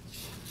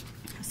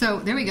 So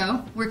there we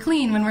go. We're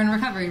clean when we're in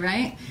recovery,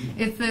 right?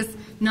 It's this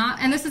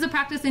and this is a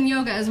practice in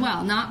yoga as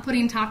well, not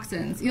putting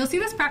toxins. You'll see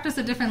this practice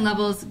at different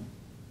levels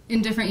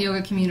in different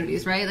yoga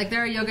communities, right? Like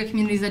there are yoga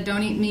communities that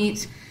don't eat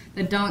meat,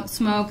 that don't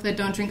smoke, that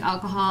don't drink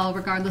alcohol,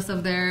 regardless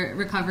of their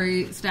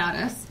recovery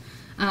status.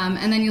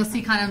 And then you'll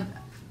see kind of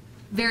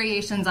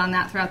variations on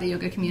that throughout the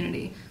yoga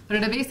community. But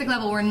at a basic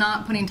level, we're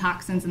not putting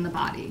toxins in the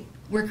body.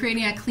 We're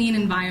creating a clean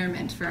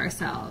environment for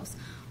ourselves.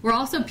 We're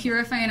also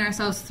purifying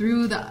ourselves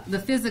through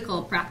the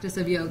physical practice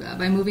of yoga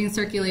by moving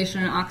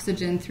circulation and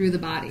oxygen through the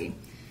body.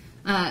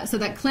 So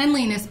that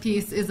cleanliness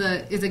piece is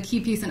a key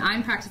piece, and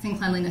I'm practicing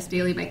cleanliness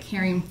daily by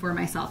caring for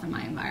myself and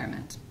my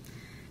environment.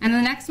 And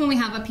the next one we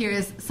have up here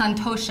is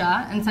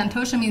santosha, and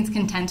santosha means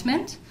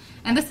contentment.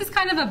 And this is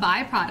kind of a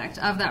byproduct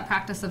of that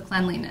practice of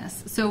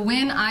cleanliness. So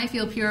when I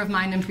feel pure of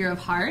mind and pure of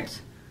heart,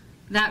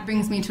 that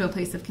brings me to a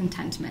place of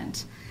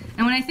contentment.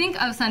 And when I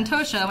think of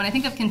santosha, when I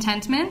think of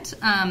contentment,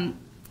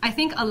 I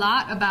think a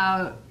lot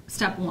about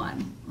step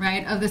 1,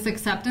 right, of this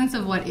acceptance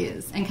of what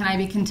is, and can I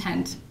be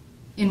content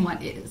in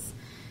what is.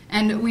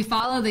 And we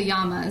follow the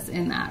yamas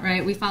in that,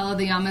 right? We follow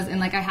the yamas in,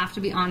 like, I have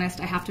to be honest,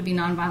 I have to be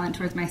nonviolent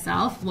towards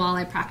myself while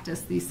I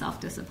practice these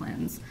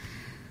self-disciplines.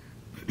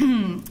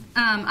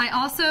 I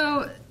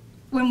also,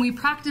 when we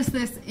practice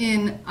this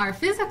in our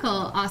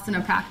physical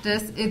asana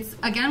practice, it's,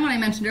 again, what I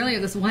mentioned earlier,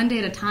 this one day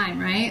at a time,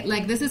 right?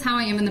 Like, this is how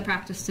I am in the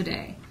practice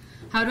today.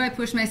 How do I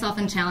push myself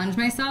and challenge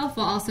myself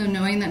while also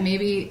knowing that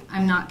maybe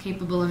I'm not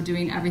capable of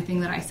doing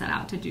everything that I set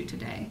out to do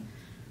today?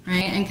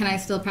 Right? And can I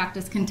still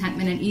practice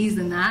contentment and ease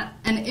in that?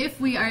 And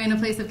if we are in a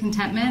place of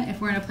contentment,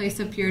 if we're in a place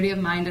of purity of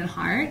mind and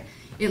heart,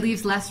 it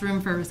leaves less room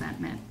for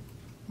resentment,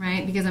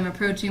 right? Because I'm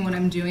approaching what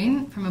I'm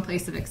doing from a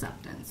place of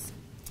acceptance.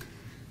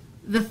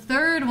 The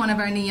third one of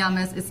our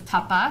niyamas is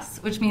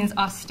tapas, which means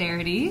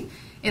austerity.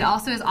 It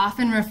also is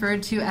often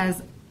referred to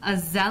as a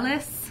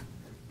zealous,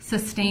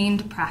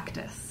 sustained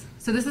practice.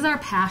 So this is our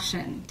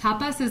passion.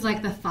 Tapas is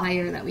like the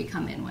fire that we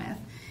come in with.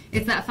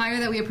 It's that fire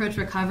that we approach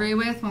recovery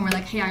with when we're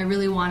like, hey, I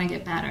really want to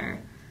get better.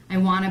 I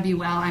want to be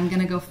well. I'm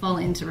going to go full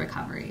into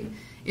recovery.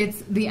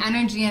 It's the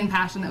energy and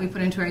passion that we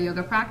put into our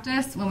yoga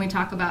practice when we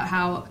talk about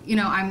how, you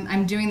know,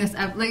 I'm doing this.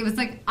 Like, it was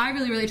like, I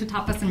really related to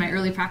tapas in my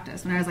early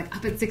practice when I was like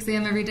up at 6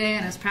 a.m. every day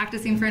and I was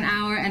practicing for an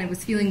hour and it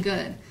was feeling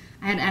good.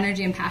 I had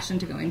energy and passion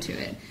to go into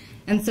it.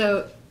 And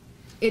so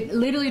it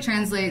literally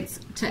translates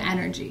to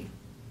energy,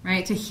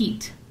 right, to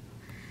heat.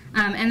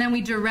 And then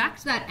we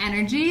direct that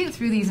energy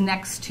through these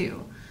next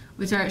two,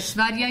 which are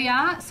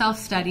Svadhyaya,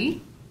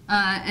 self-study,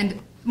 and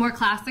more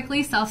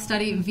classically,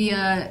 self-study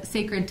via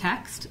sacred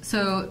text.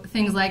 So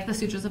things like the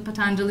Sutras of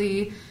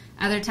Patanjali,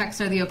 other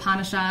texts are the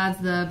Upanishads,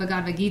 the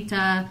Bhagavad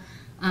Gita,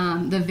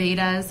 the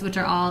Vedas, which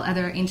are all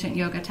other ancient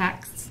yoga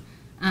texts.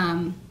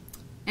 And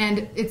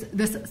it's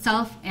this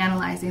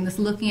self-analyzing, this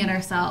looking at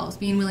ourselves,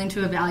 being willing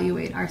to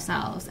evaluate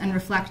ourselves and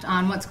reflect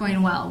on what's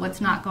going well,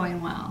 what's not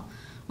going well.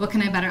 What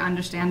can I better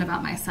understand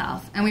about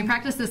myself? And we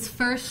practice this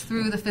first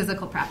through the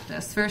physical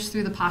practice, first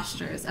through the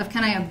postures of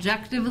can I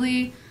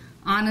objectively,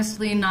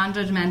 honestly,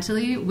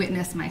 non-judgmentally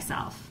witness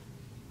myself,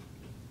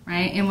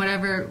 right, in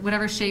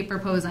whatever shape or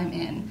pose I'm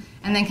in.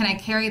 And then can I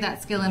carry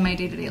that skill in my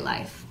day-to-day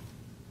life?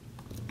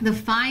 The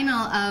final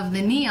of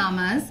the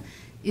niyamas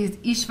is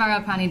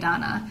Ishvara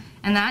Pranidhana,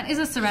 and that is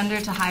a surrender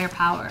to higher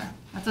power.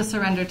 That's a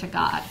surrender to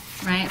God,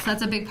 right? So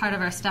that's a big part of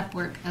our step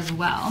work as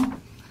well.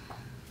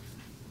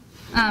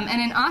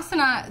 And in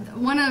asana,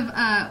 one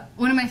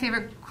of my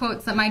favorite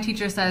quotes that my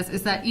teacher says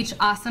is that each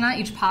asana,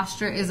 each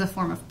posture, is a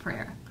form of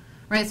prayer.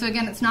 Right? So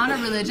again, it's not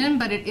a religion,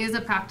 but it is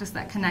a practice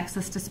that connects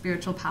us to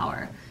spiritual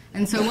power.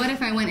 And so what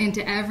if I went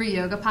into every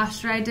yoga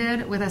posture I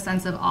did with a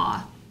sense of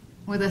awe,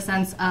 with a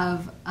sense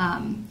of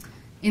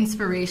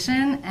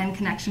inspiration and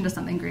connection to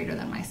something greater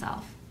than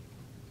myself?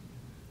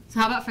 So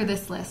how about for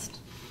this list?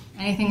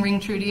 Anything ring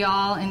true to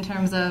y'all in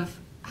terms of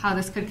how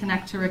this could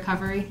connect to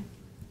recovery?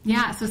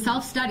 Yeah, so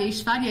self-study,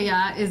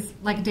 Svadhyaya, is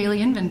like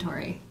daily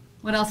inventory.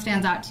 What else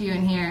stands out to you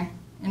in here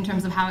in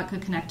terms of how it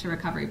could connect to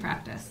recovery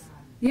practice?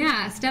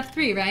 Yeah, step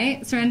 3,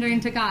 right? Surrendering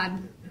to God.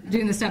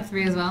 Doing the step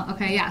 3 as well.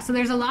 Okay, yeah. So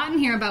there's a lot in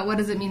here about what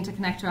does it mean to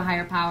connect to a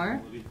higher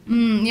power.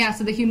 Yeah,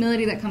 so the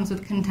humility that comes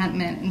with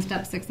contentment in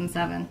step 6 and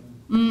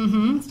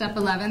 7. Step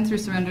 11, through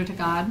surrender to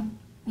God.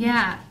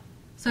 Yeah.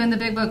 So in the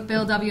big book,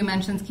 Bill W.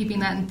 mentions keeping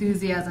that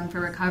enthusiasm for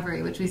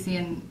recovery, which we see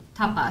in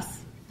tapas,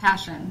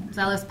 passion,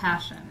 zealous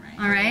passion, right?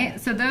 All right,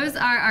 so those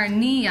are our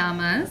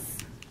niyamas.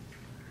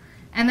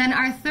 And then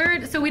our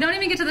third, so we don't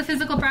even get to the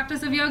physical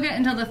practice of yoga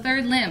until the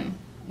third limb,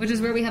 which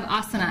is where we have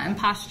asana and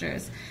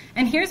postures.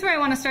 And here's where I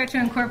want to start to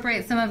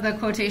incorporate some of the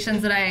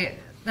quotations that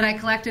I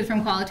collected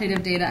from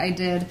qualitative data I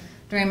did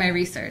during my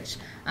research.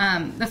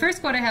 The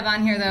first quote I have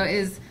on here, though,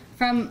 is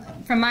from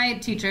my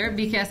teacher,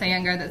 BKS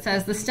Iyengar, that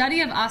says, the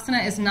study of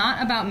asana is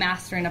not about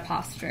mastering a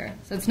posture.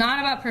 So it's not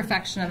about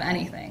perfection of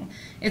anything.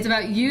 It's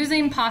about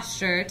using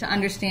posture to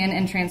understand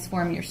and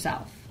transform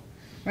yourself.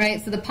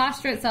 Right? So the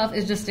posture itself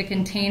is just a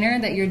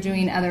container that you're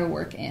doing other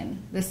work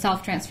in, this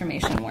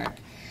self-transformation work.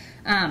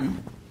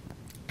 And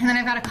then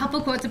I've got a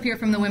couple quotes up here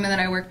from the women that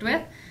I worked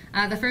with.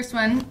 The first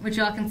one, which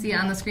you all can see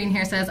on the screen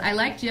here, says, I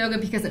liked yoga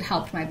because it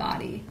helped my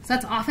body. So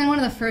that's often one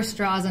of the first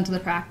draws into the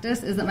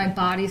practice, is that my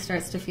body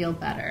starts to feel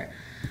better.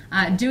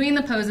 Doing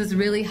the poses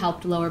really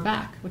helped lower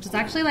back, which is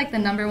actually like the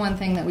number one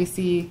thing that we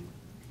see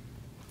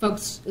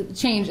folks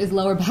change is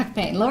lower back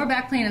pain. Lower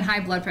back pain and high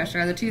blood pressure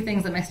are the two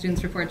things that my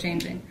students report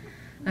changing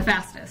the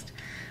fastest.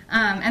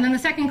 And then the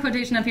second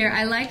quotation up here,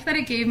 I liked that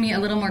it gave me a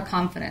little more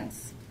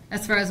confidence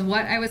as far as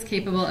what I was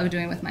capable of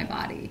doing with my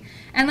body.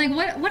 And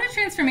like, what a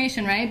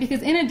transformation, right?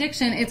 Because in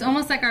addiction, it's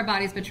almost like our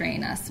body's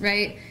betraying us,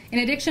 right? In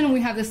addiction, we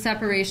have this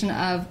separation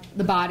of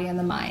the body and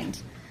the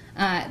mind.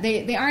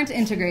 They aren't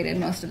integrated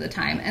most of the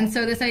time. And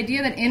so this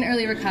idea that in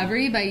early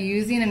recovery, by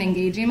using and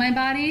engaging my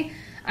body,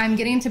 I'm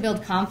getting to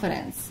build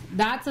confidence.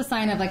 That's a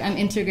sign of like, I'm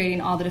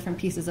integrating all the different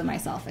pieces of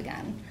myself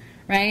again.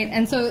 Right?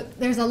 And so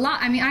there's a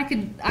lot. I mean,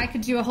 I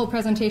could do a whole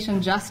presentation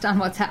just on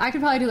what's I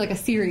could probably do like a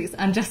series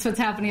on just what's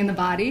happening in the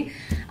body.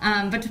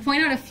 But to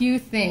point out a few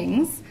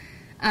things,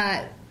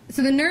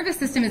 so the nervous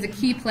system is a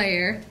key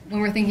player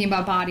when we're thinking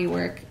about body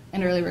work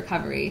and early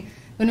recovery.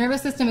 The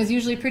nervous system is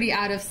usually pretty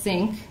out of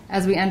sync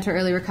as we enter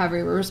early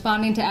recovery. We're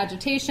responding to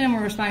agitation,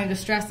 we're responding to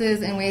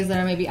stresses in ways that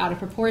are maybe out of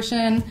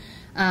proportion.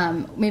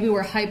 Maybe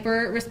we're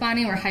hyper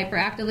responding, we're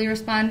hyperactively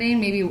responding,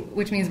 maybe,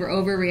 which means we're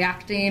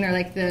overreacting, or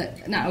like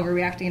not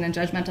overreacting in a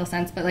judgmental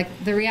sense, but like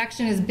the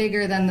reaction is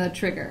bigger than the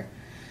trigger.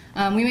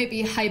 We might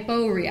be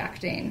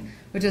hypo-reacting,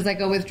 which is like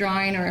a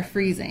withdrawing or a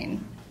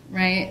freezing,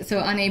 right? So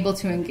unable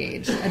to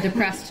engage, a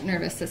depressed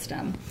nervous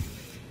system.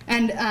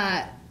 And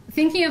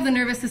thinking of the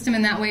nervous system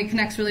in that way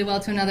connects really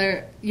well to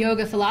another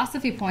yoga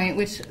philosophy point,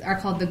 which are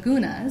called the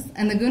gunas.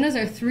 And the gunas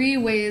are 3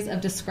 ways of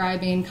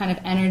describing kind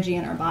of energy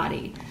in our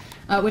body,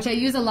 which I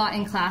use a lot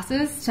in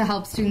classes to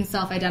help students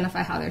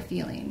self-identify how they're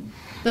feeling.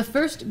 The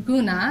first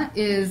guna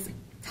is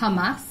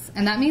tamas,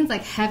 and that means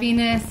like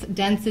heaviness,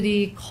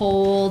 density,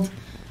 cold,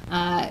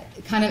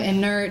 kind of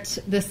inert,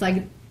 this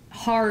like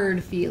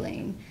hard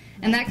feeling.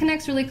 And that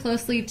connects really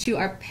closely to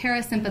our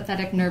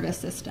parasympathetic nervous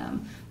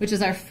system, which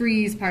is our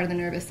freeze part of the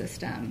nervous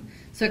system.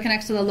 So it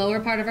connects to the lower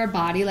part of our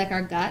body, like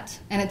our gut,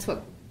 and it's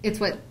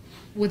what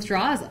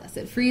withdraws us.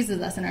 It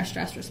freezes us in our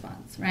stress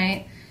response,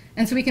 right?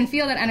 And so we can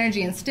feel that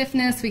energy in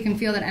stiffness. We can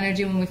feel that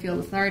energy when we feel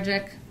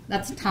lethargic.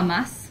 That's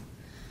tamas.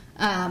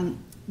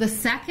 The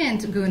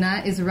second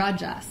guna is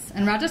rajas.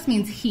 And rajas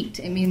means heat.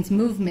 It means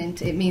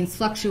movement. It means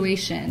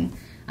fluctuation.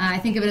 I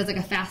think of it as like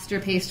a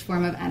faster-paced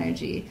form of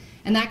energy.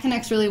 And that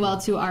connects really well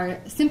to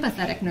our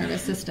sympathetic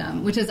nervous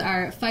system, which is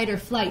our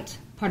fight-or-flight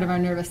part of our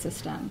nervous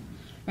system.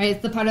 Right?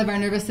 It's the part of our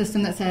nervous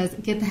system that says,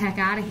 get the heck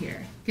out of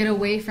here. Get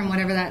away from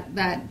whatever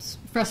that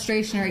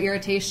frustration or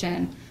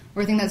irritation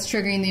or thing that's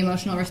triggering the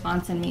emotional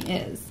response in me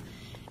is.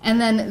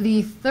 And then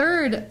the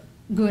third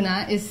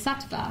guna is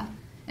sattva.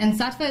 And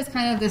sattva is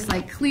kind of this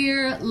like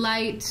clear,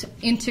 light,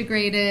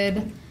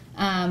 integrated,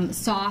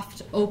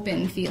 soft,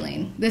 open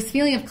feeling. This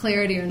feeling of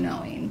clarity or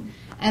knowing.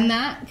 And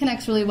that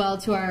connects really well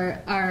to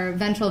our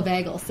ventral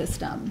vagal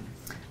system,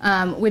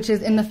 which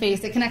is in the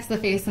face. It connects the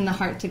face and the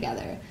heart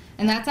together.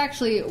 And that's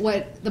actually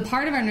what the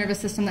part of our nervous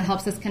system that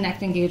helps us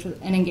connect, engage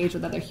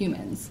with other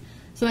humans.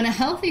 So in a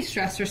healthy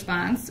stress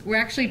response, we're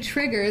actually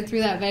triggered through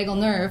that vagal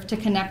nerve to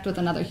connect with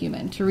another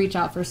human, to reach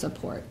out for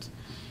support.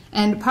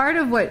 And part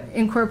of what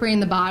incorporating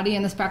the body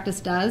in this practice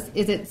does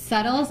is it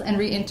settles and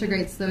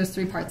reintegrates those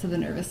 3 parts of the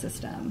nervous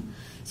system.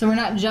 So we're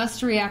not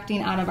just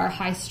reacting out of our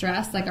high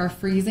stress, like our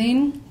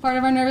freezing part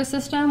of our nervous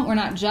system. We're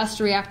not just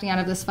reacting out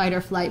of this fight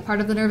or flight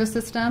part of the nervous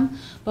system,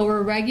 but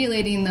we're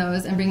regulating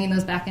those and bringing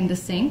those back into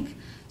sync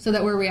so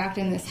that we're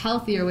reacting in this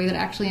healthier way that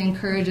actually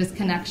encourages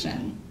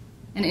connection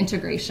and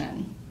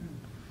integration.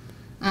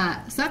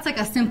 So that's like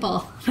a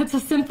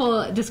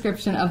simple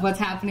description of what's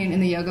happening in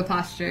the yoga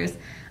postures.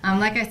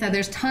 Like I said,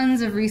 there's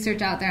tons of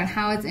research out there on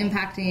how it's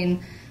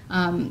impacting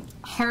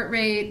heart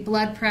rate,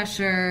 blood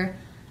pressure,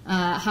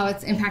 how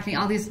it's impacting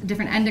all these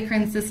different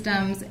endocrine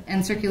systems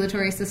and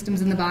circulatory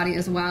systems in the body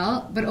as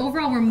well. But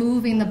overall, we're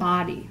moving the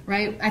body,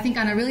 right? I think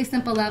on a really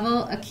simple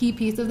level, a key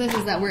piece of this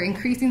is that we're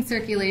increasing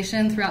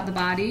circulation throughout the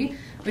body,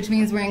 which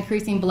means we're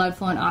increasing blood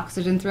flow and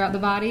oxygen throughout the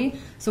body.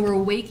 So we're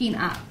waking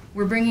up.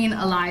 We're bringing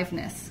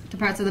aliveness to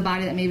parts of the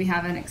body that maybe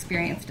haven't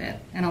experienced it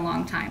in a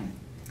long time.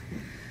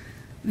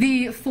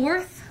 The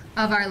 4th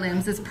of our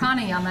limbs is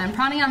pranayama, and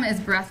pranayama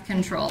is breath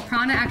control.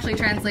 Prana actually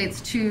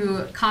translates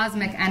to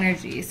cosmic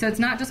energy. So it's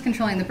not just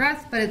controlling the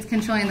breath, but it's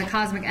controlling the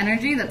cosmic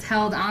energy that's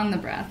held on the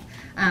breath.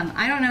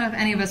 I don't know if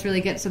any of us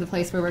really get to the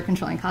place where we're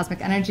controlling cosmic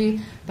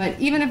energy, but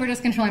even if we're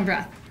just controlling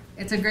breath,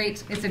 it's a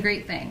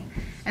great thing.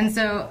 And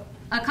so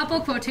a couple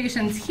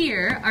quotations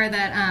here are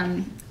that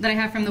I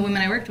have from the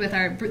women I worked with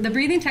are the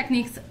breathing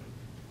techniques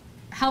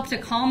help to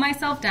calm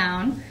myself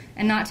down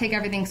and not take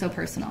everything so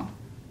personal,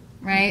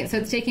 right? So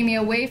it's taking me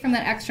away from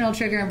that external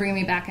trigger and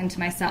bringing me back into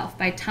myself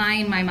by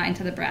tying my mind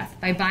to the breath,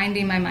 by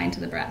binding my mind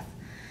to the breath.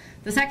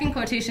 The second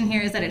quotation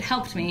here is that it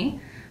helped me.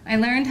 I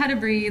learned how to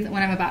breathe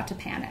when I'm about to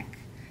panic.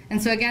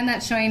 And so again,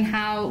 that's showing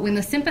how when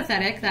the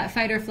sympathetic, that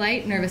fight or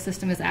flight nervous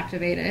system is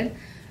activated,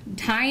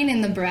 tying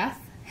in the breath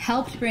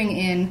helped bring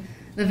in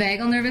the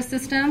vagal nervous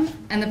system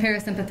and the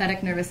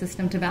parasympathetic nervous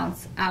system to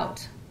balance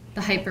out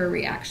the hyper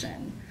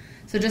reaction.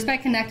 So just by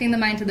connecting the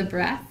mind to the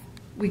breath,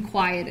 we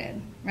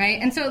quieted, right?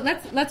 And so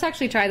let's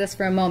actually try this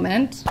for a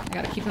moment. I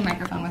gotta keep the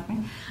microphone with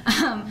me.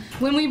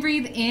 When we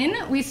breathe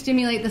in, we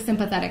stimulate the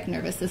sympathetic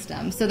nervous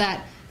system. So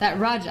that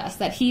rajas,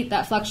 that heat,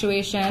 that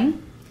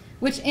fluctuation,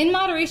 which in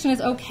moderation is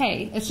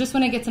okay. It's just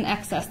when it gets in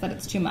excess that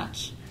it's too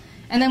much.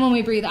 And then when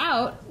we breathe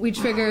out, we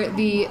trigger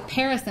the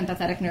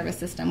parasympathetic nervous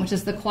system, which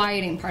is the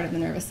quieting part of the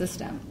nervous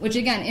system, which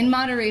again, in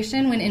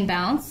moderation, when in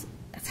balance,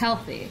 it's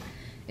healthy.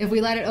 If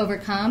we let it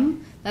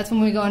overcome, that's when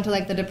we go into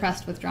like the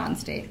depressed, withdrawn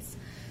states.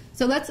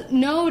 So let's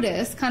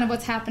notice kind of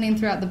what's happening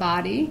throughout the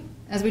body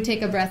as we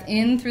take a breath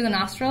in through the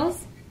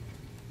nostrils,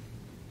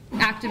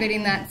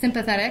 activating that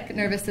sympathetic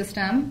nervous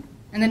system,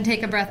 and then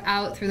take a breath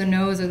out through the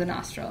nose or the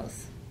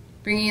nostrils,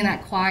 bringing in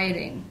that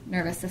quieting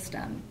nervous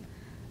system.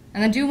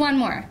 And then do one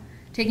more.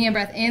 Taking a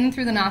breath in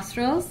through the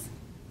nostrils,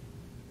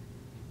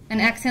 and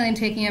exhaling,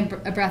 taking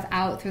a breath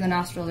out through the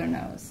nostrils or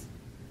nose.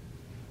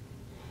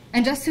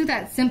 And just through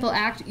that simple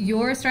act,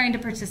 you're starting to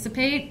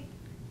participate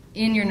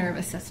in your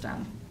nervous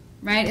system,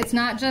 right? It's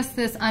not just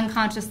this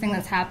unconscious thing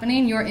that's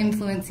happening, you're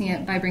influencing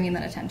it by bringing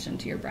that attention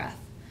to your breath.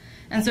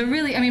 And so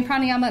really, I mean,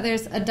 pranayama,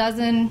 there's a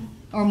dozen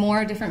or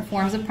more different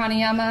forms of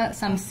pranayama,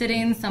 some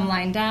sitting, some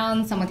lying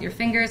down, some with your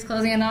fingers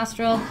closing a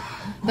nostril.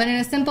 But in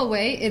a simple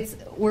way,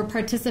 we're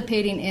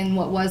participating in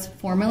what was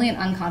formerly an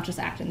unconscious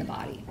act in the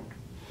body,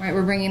 right?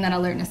 We're bringing that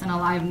alertness and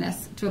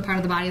aliveness to a part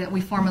of the body that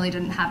we formerly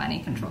didn't have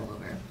any control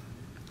over.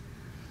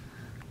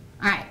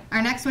 All right,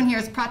 our next one here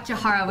is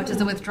pratyahara, which is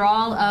a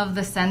withdrawal of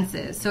the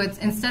senses. So it's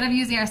instead of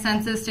using our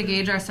senses to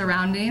gauge our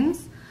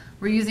surroundings,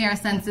 we're using our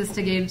senses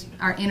to gauge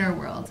our inner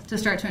world, to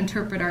start to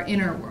interpret our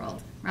inner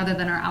world rather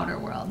than our outer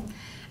world.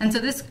 And so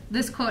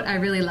this quote I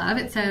really love.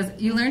 It says,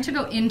 you learn to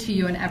go into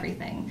you in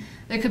everything.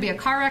 There could be a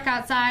car wreck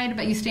outside,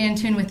 but you stay in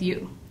tune with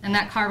you, and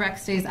that car wreck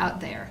stays out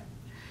there.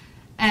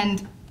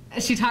 And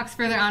she talks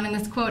further on in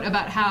this quote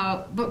about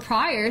how, but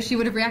prior, she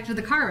would have reacted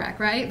to the car wreck,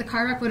 right? The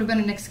car wreck would have been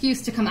an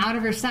excuse to come out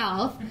of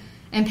herself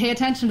and pay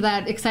attention to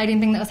that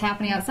exciting thing that was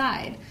happening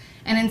outside.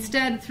 And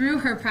instead, through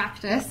her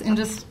practice, in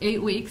just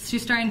 8 weeks,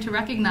 she's starting to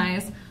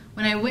recognize,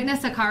 when I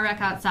witness a car wreck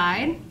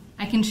outside,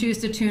 I can choose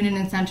to tune in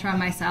and center on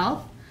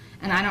myself,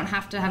 and I don't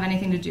have to have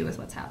anything to do with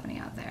what's happening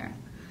out there,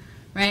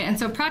 right? And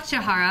so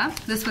pratyahara,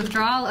 this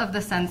withdrawal of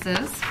the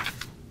senses,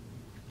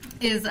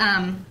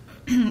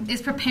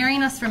 is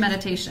preparing us for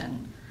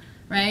meditation,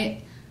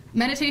 right?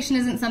 Meditation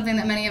isn't something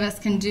that many of us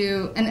can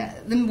do, and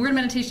the word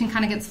meditation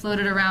kind of gets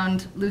floated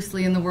around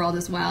loosely in the world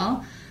as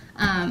well.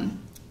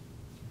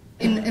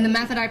 In the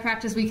method I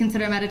practice, we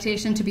consider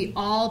meditation to be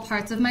all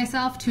parts of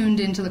myself tuned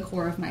into the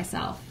core of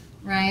myself,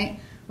 right?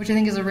 Which I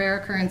think is a rare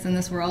occurrence in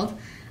this world.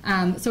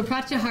 So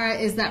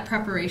pratyahara is that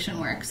preparation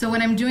work. So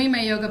when I'm doing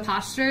my yoga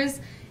postures,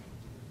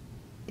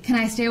 can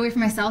I stay away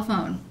from my cell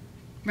phone,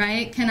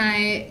 right? Can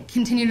I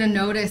continue to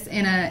notice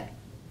in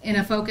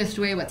a focused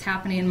way what's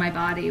happening in my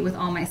body with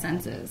all my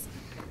senses?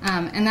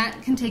 And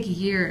that can take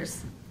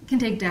years. It can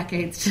take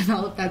decades to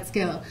develop that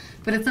skill.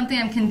 But it's something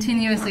I'm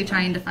continuously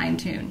trying to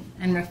fine-tune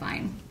and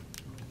refine.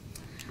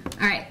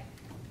 All right.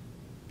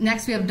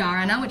 Next we have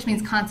dharana, which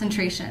means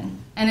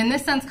concentration. And in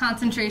this sense,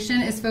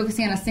 concentration is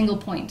focusing on a single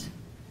point,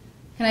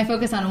 Can I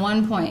focus on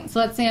one point? So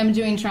let's say I'm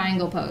doing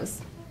triangle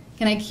pose.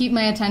 Can I keep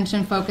my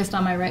attention focused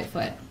on my right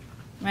foot?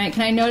 Right?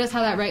 Can I notice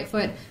how that right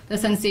foot, the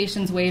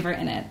sensations waver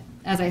in it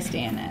as I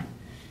stay in it?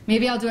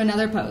 Maybe I'll do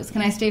another pose.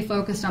 Can I stay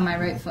focused on my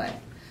right foot?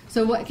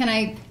 So what can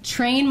I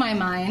train my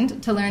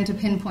mind to learn to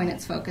pinpoint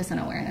its focus and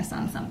awareness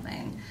on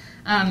something?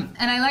 And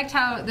I liked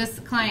how this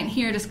client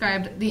here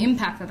described the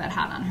impact that that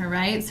had on her,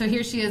 right? So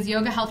here she is,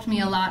 yoga helped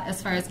me a lot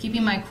as far as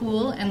keeping my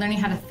cool and learning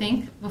how to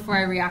think before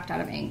I react out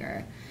of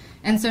anger.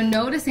 And so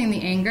noticing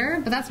the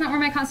anger, but that's not where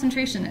my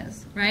concentration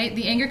is, right?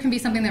 The anger can be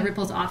something that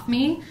ripples off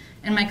me,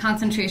 and my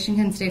concentration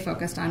can stay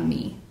focused on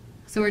me.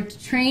 So we're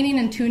training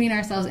and tuning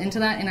ourselves into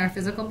that in our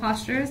physical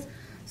postures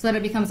so that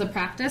it becomes a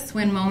practice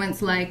when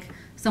moments like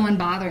someone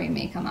bothering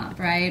me come up,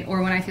 right?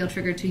 Or when I feel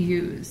triggered to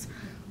use,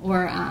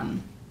 or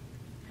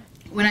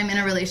when I'm in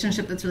a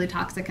relationship that's really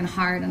toxic and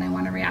hard and I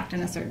want to react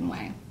in a certain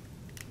way.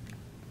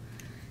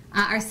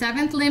 Our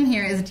seventh limb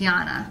here is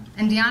dhyana,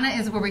 and dhyana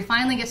is where we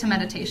finally get to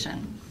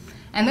meditation.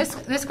 And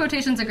this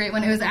quotation is a great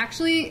one. It was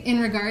actually in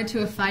regard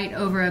to a fight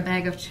over a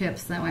bag of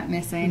chips that went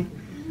missing,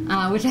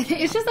 which I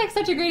think it's just like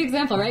such a great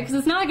example, right? Because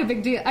it's not like a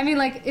big deal. I mean,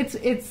 like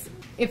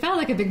it felt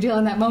like a big deal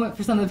in that moment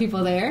for some of the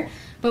people there.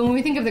 But when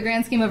we think of the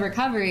grand scheme of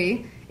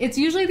recovery, it's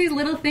usually these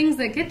little things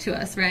that get to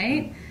us,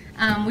 right?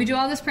 We do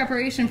all this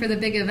preparation for the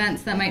big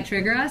events that might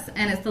trigger us,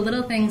 and it's the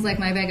little things like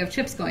my bag of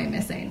chips going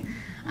missing.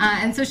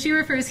 And so she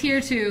refers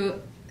here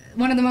to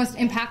one of the most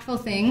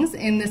impactful things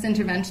in this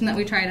intervention that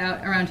we tried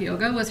out around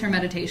yoga was her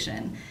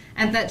meditation.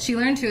 And that she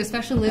learned to,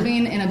 especially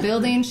living in a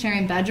building,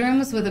 sharing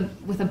bedrooms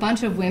with a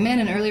bunch of women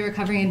in early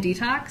recovery and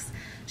detox,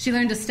 she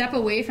learned to step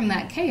away from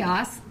that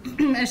chaos,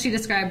 as she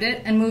described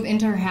it, and move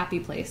into her happy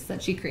place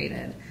that she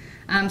created.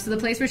 So the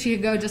place where she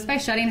could go just by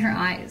shutting her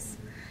eyes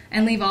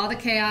and leave all the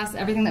chaos,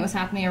 everything that was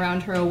happening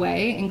around her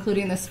away,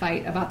 including this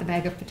fight about the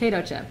bag of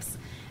potato chips.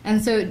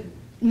 And so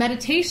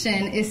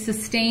meditation is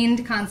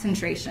sustained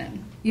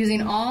concentration,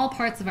 using all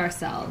parts of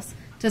ourselves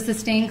to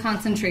sustain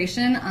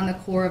concentration on the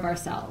core of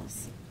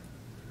ourselves.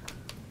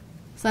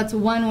 So that's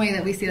one way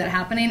that we see that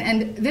happening.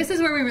 And this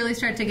is where we really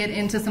start to get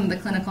into some of the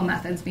clinical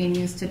methods being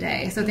used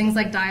today. So things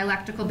like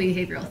dialectical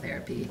behavioral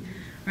therapy,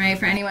 right?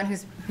 For anyone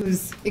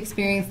who's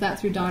experienced that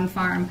through Dawn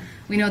Farm,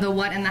 we know the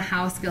what and the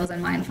how skills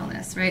and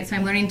mindfulness, right? So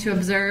I'm learning to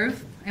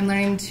observe, I'm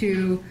learning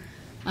to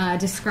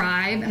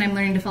describe, and I'm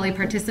learning to fully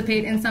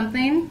participate in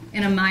something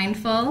in a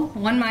mindful,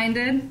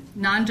 one-minded,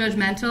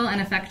 non-judgmental,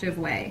 and effective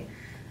way.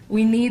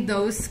 We need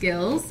those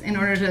skills in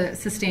order to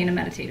sustain a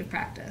meditative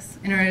practice,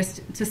 in order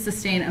to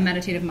sustain a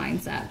meditative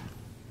mindset.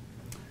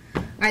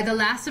 All right, the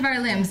last of our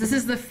limbs, this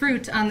is the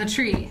fruit on the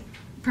tree.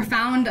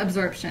 Profound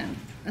absorption,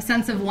 a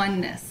sense of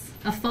oneness,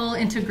 a full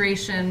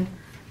integration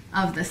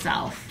of the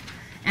self.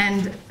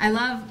 And I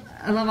love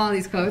all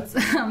these quotes.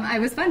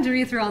 It was fun to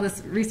read through all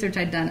this research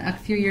I'd done a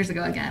few years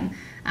ago again.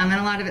 And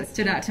a lot of it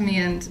stood out to me,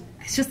 and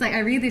it's just like I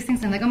read these things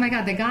and I'm like, oh my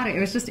God, they got it. It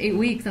was just 8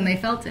 weeks and they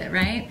felt it,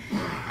 right?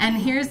 And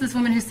here's this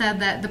woman who said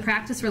that the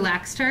practice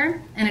relaxed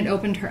her and it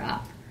opened her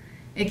up.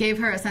 It gave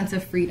her a sense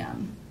of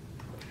freedom.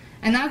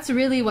 And that's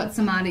really what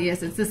samadhi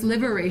is. It's this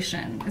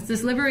liberation. It's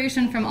this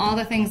liberation from all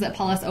the things that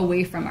pull us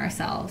away from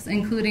ourselves,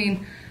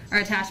 including our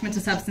attachment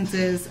to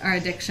substances, our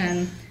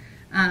addiction.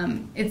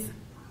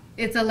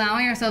 It's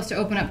allowing ourselves to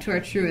open up to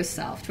our truest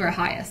self, to our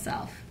highest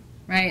self.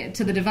 Right,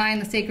 to the divine,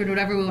 the sacred,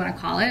 whatever we want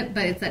to call it,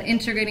 but it's that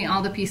integrating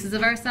all the pieces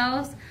of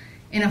ourselves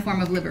in a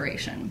form of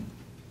liberation.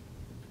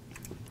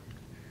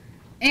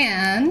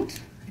 And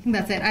I think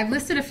that's it. I've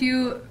listed a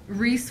few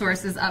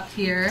resources up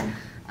here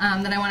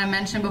that I want to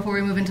mention before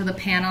we move into the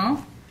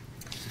panel.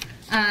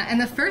 And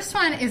the first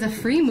one is a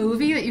free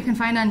movie that you can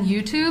find on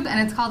YouTube,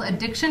 and it's called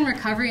Addiction,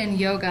 Recovery, and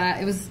Yoga.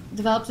 It was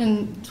developed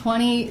in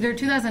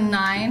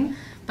 2009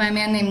 by a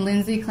man named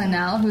Lindsay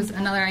Clennell, who's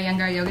another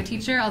Iyengar yoga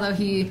teacher, although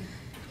he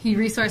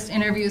resourced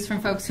interviews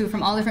from folks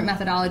from all different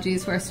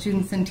methodologies who are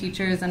students and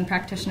teachers and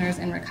practitioners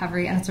in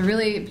recovery. And it's a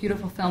really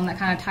beautiful film that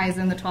kind of ties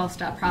in the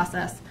 12-step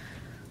process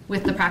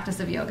with the practice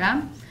of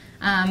yoga.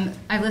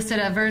 I've listed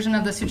a version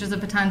of the Sutras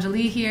of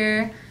Patanjali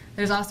here.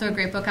 There's also a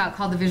great book out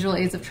called The Visual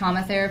Aids of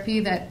Trauma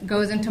Therapy that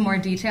goes into more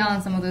detail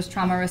on some of those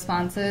trauma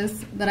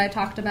responses that I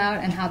talked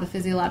about and how the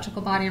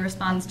physiological body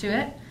responds to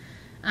it.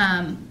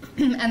 And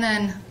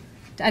then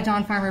at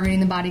Dawn Farm, we're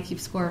reading The Body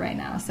Keeps Score right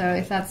now. So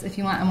if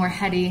you want a more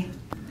heady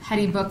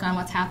book on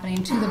what's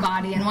happening to the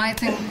body and why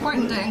it's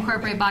important to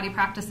incorporate body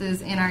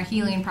practices in our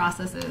healing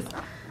processes,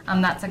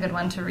 that's a good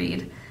one to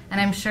read.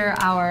 And I'm sure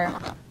our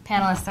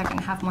panelists are going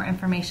to have more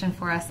information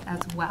for us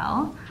as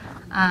well.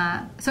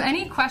 So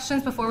any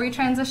questions before we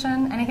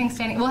transition? Anything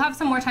standing? We'll have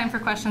some more time for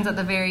questions at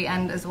the very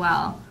end as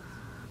well.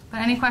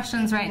 But any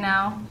questions right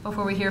now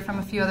before we hear from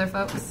a few other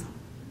folks?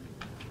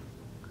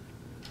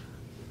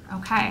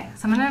 Okay,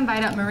 so I'm going to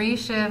invite up Marie,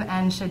 Shiv,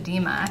 and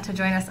Shadima to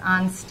join us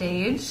on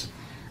stage.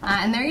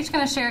 And they're each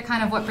going to share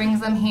kind of what brings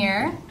them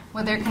here,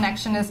 what their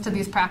connection is to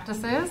these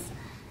practices,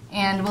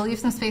 and we'll leave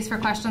some space for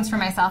questions for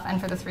myself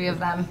and for the three of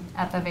them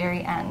at the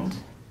very end.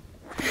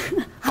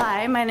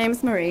 Hi, my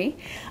name's Marie.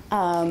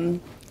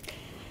 I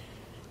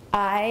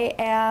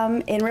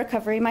am in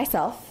recovery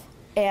myself,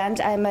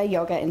 and I'm a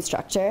yoga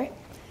instructor.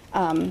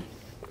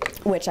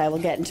 which I will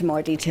get into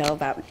more detail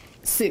about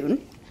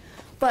soon.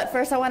 But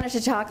first I wanted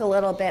to talk a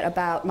little bit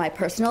about my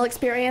personal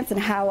experience and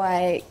how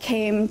I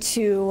came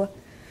to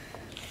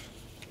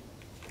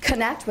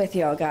connect with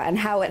yoga and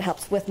how it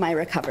helps with my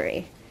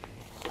recovery.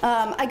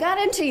 I got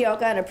into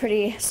yoga in a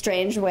pretty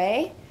strange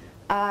way.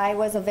 I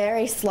was a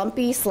very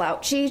slumpy,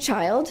 slouchy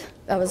child.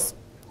 I was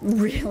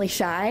really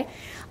shy.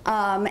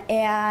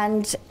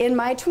 And in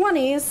my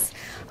 20s,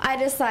 I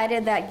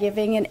decided that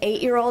giving an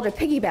 8-year-old a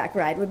piggyback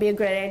ride would be a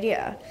great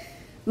idea.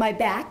 My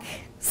back,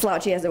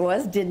 slouchy as it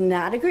was, did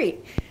not agree.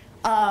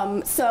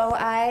 So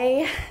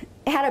I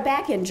had a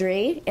back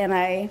injury, and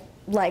I,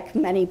 like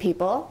many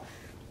people,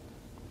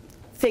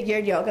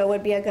 figured yoga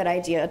would be a good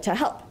idea to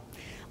help.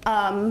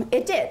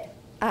 It did.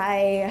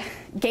 I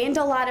gained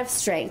a lot of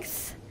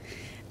strength,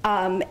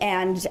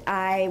 and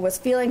I was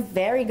feeling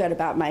very good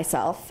about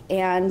myself,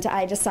 and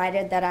I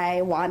decided that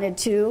I wanted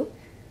to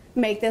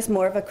make this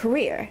more of a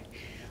career.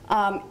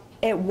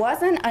 It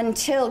wasn't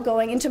until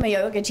going into my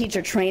yoga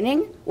teacher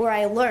training where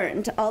I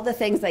learned all the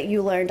things that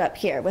you learned up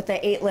here with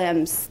the 8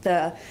 limbs,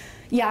 the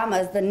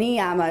yamas, the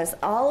niyamas,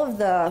 all of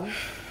the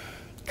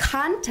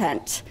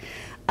content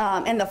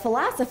and the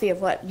philosophy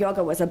of what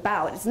yoga was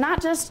about. It's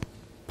not just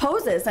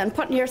poses and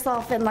putting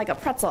yourself in like a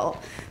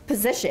pretzel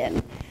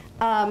position.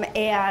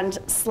 And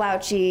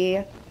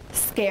slouchy,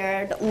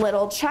 scared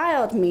little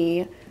child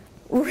me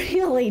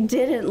really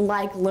didn't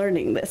like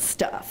learning this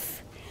stuff.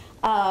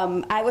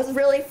 I was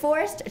really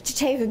forced to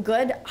take a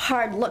good,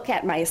 hard look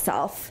at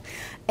myself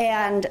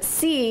and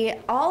see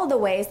all the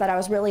ways that I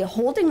was really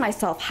holding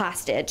myself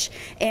hostage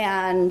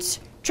and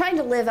trying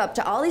to live up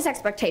to all these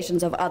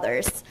expectations of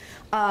others.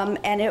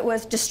 And it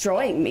was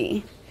destroying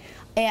me.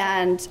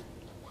 And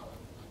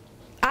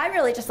I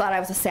really just thought I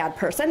was a sad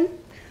person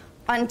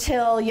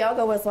until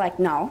yoga was like,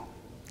 no,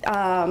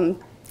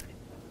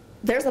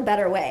 there's a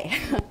better way.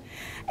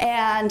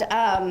 And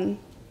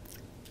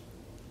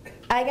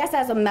I guess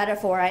as a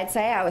metaphor, I'd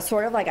say I was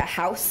sort of like a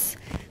house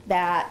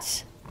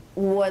that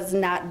was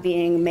not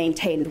being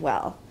maintained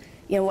well.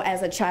 You know,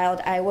 as a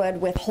child, I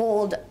would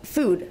withhold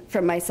food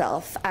from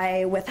myself.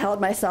 I withheld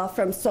myself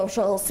from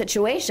social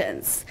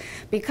situations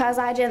because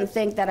I didn't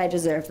think that I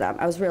deserved them.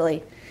 I was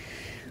really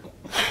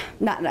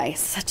not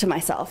nice to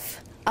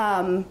myself.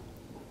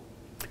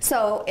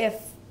 So if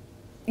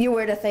you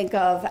were to think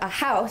of a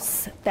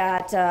house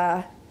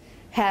that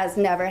has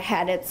never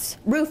had its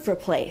roof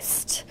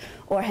replaced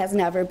or has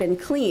never been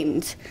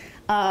cleaned,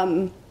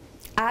 I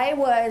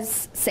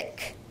was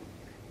sick,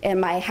 and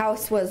my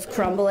house was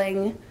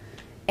crumbling,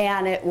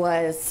 and it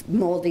was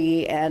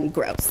moldy and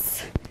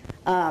gross.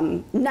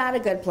 Not a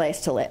good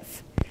place to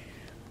live.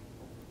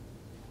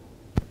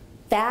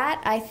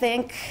 That, I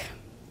think,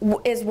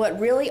 is what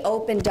really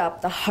opened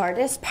up the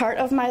hardest part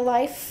of my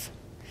life.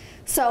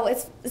 So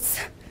it's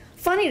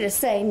funny to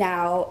say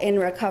now in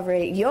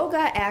recovery,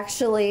 yoga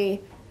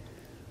actually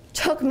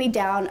took me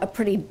down a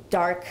pretty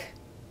dark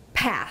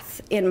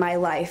path in my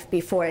life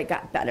before it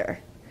got better.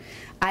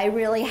 I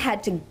really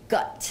had to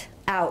gut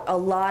out a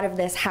lot of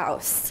this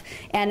house.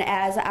 And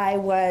as I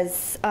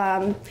was,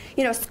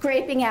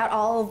 scraping out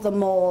all of the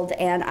mold,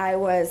 and I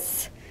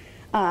was,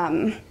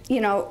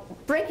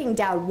 breaking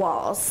down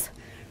walls,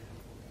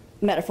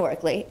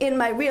 metaphorically, in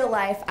my real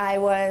life, I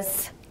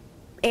was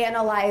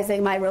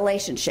analyzing my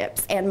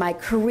relationships and my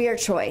career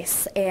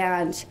choice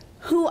and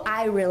who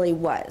I really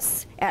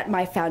was at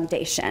my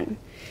foundation.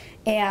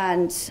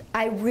 And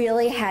I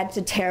really had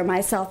to tear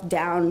myself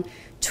down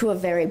to a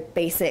very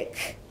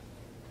basic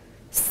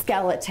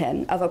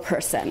skeleton of a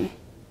person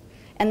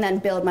and then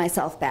build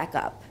myself back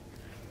up.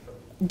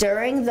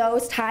 During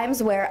those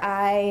times where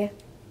I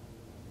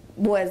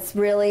was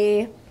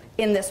really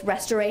in this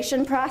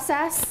restoration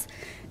process,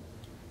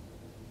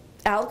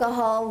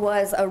 alcohol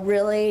was a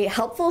really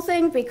helpful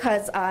thing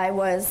because I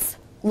was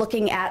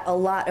looking at a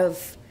lot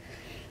of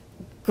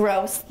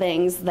gross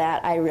things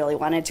that I really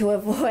wanted to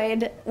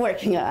avoid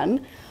working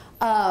on.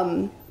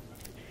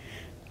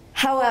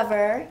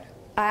 However,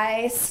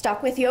 I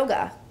stuck with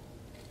yoga,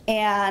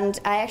 and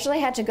I actually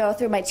had to go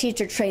through my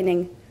teacher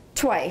training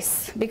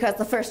twice because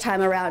the first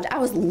time around I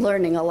was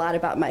learning a lot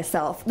about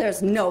myself.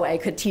 There's no way I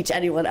could teach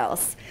anyone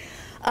else.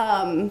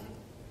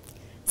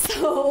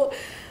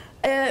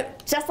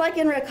 Just like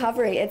in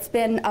recovery, it's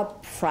been a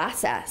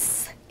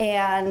process,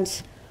 and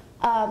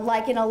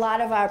like in a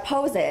lot of our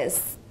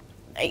poses,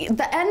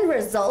 the end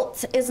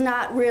result is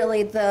not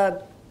really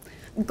the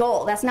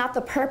goal. That's not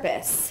the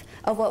purpose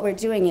of what we're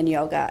doing in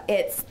yoga.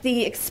 It's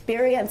the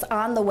experience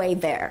on the way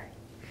there.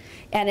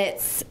 And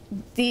it's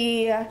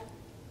the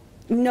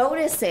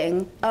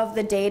noticing of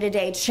the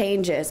day-to-day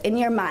changes in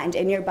your mind,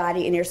 in your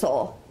body, in your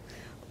soul,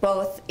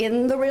 both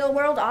in the real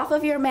world, off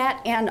of your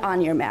mat, and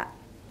on your mat.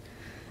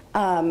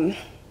 And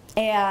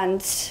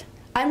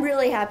I'm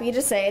really happy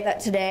to say that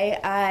today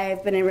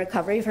I've been in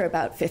recovery for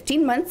about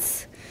 15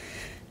 months.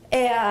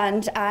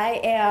 And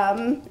I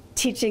am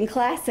teaching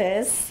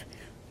classes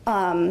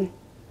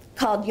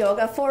called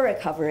Yoga for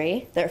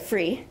Recovery. They're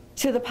free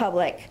to the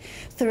public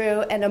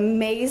through an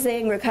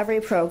amazing recovery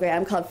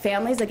program called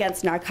Families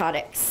Against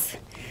Narcotics.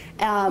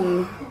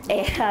 And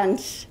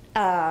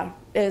it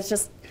was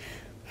just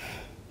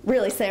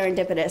really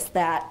serendipitous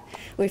that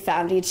we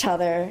found each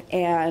other,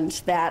 and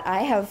that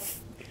I have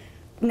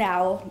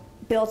now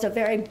built a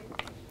very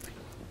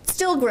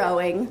still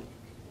growing,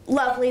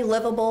 lovely,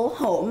 livable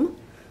home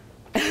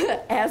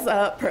as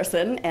a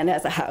person and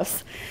as a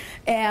house.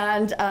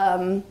 And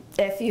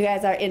if you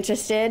guys are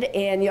interested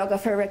in Yoga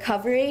for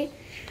Recovery,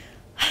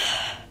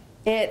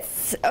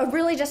 it's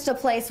really just a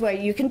place where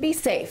you can be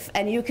safe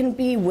and you can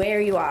be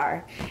where you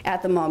are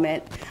at the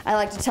moment. I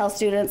like to tell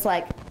students,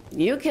 like,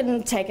 you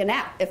can take a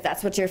nap if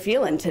that's what you're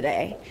feeling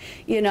today.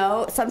 You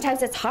know,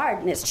 sometimes it's hard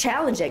and it's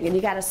challenging and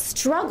you gotta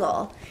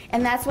struggle.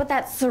 And that's what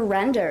that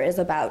surrender is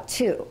about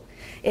too,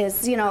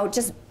 is, you know,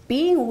 just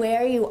being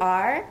where you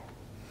are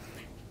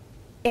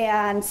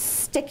and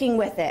sticking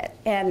with it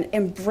and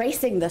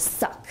embracing the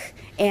suck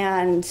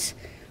and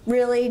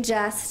really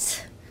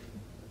just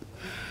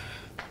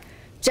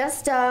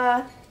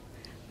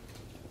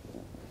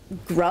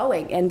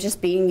growing and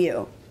just being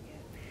you.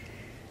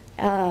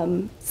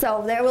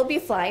 So there will be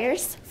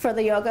flyers for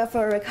the Yoga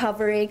for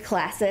Recovery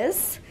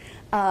classes,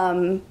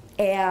 and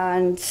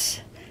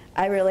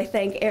I really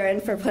thank Erin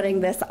for putting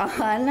this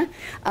on.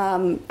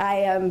 I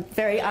am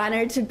very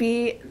honored to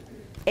be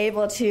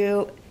able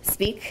to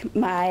speak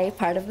my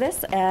part of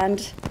this, and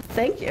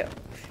thank you.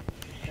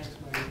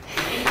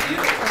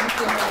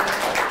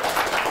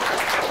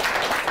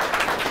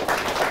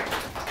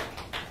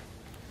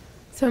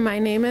 So my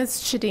name is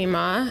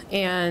Chidima,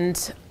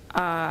 and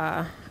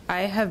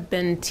I have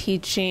been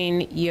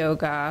teaching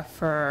yoga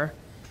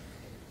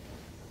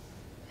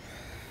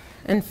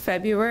in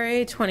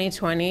February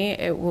 2020,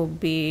 it will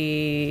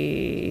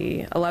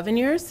be 11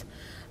 years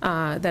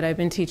that I've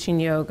been teaching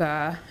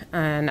yoga,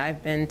 and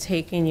I've been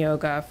taking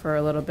yoga for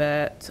a little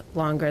bit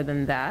longer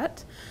than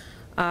that.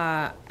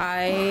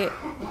 I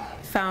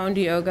found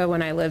yoga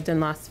when I lived in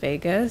Las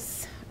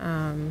Vegas.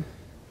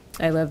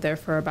 I lived there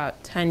for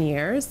about 10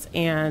 years,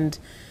 and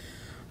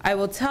I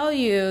will tell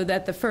you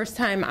that the first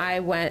time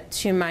I went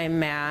to my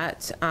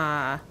mat,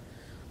 I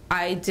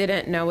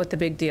didn't know what the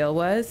big deal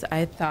was.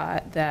 I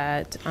thought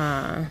that,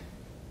 I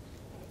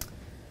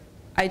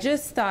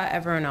just thought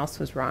everyone else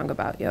was wrong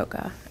about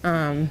yoga.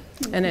 And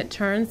it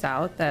turns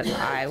out that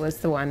I was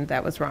the one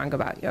that was wrong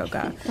about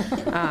yoga.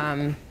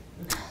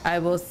 I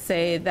will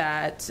say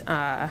that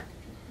I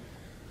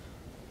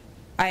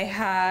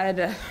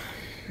had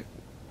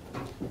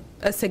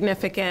a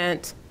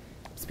significant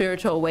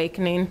spiritual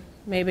awakening,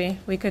 maybe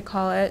we could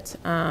call it.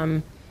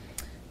 And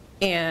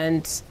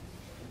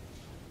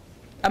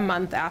a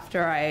month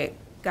after I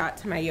got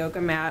to my yoga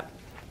mat,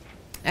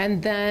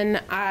 and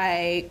then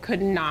I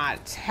could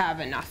not have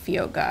enough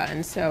yoga.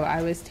 And so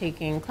I was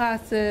taking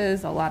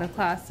classes, a lot of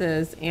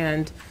classes,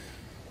 and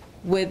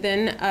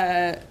within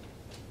a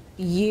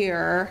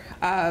year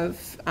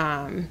of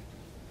kind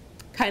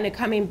of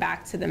coming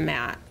back to the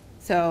mat.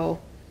 So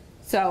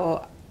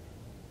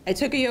I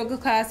took a yoga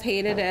class,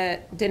 hated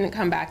it, didn't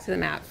come back to the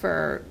mat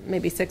for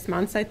maybe 6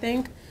 months, I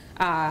think.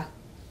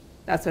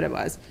 That's what it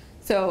was.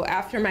 So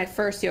after my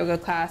first yoga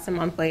class, a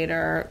month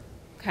later,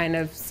 kind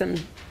of some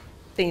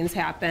things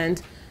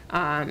happened,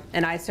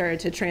 and I started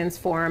to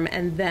transform.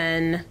 And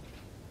then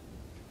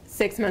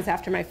 6 months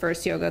after my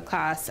first yoga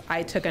class,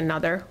 I took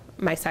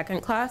my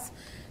second class,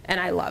 and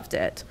I loved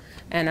it.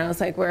 And I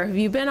was like, where have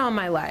you been all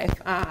my life?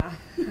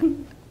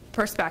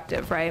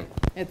 Perspective, right?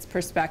 It's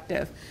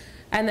perspective.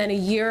 And then a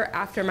year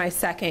after my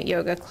second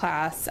yoga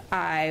class,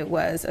 I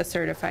was a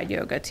certified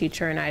yoga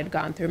teacher, and I had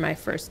gone through my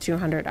first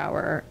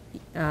 200-hour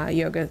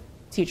yoga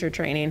teacher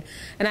training.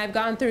 And I've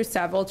gone through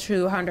several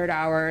 200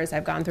 hours.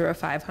 I've gone through a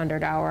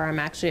 500-hour. I'm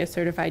actually a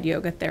certified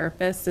yoga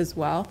therapist as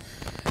well.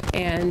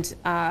 And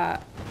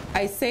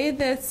I say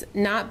this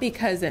not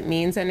because it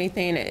means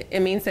anything. It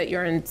means that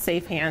you're in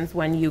safe hands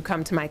when you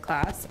come to my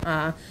class.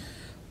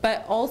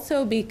 But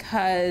also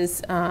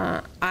because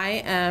I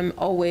am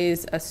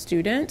always a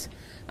student.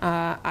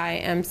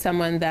 I am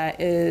someone that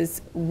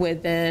is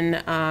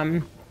within,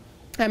 I'm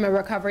a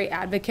recovery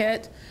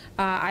advocate.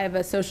 I have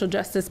a social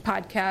justice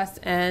podcast,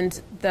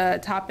 and the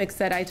topics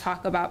that I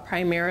talk about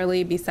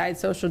primarily besides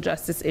social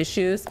justice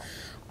issues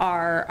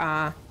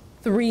are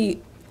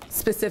 3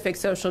 specific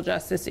social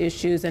justice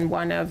issues, and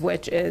one of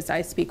which is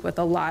I speak with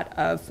a lot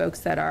of folks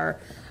that are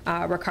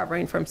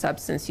recovering from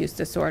substance use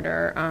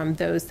disorder,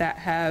 those that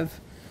have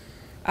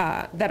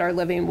that are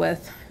living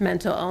with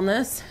mental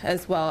illness,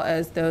 as well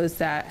as those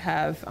that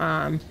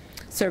have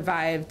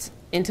survived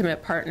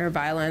intimate partner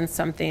violence,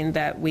 something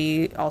that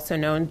we also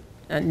know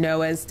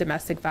as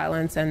domestic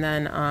violence, and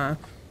then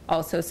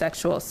also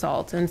sexual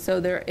assault. And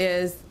so there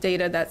is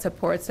data that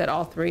supports that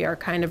all 3 are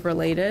kind of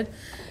related.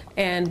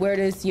 And where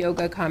does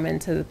yoga come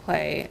into the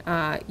play?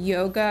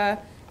 Yoga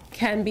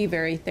can be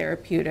very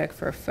therapeutic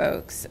for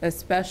folks,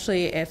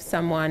 especially if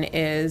someone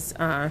is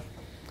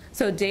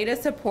so data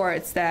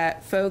supports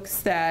that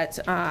folks that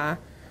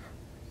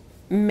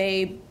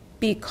may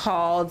be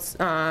called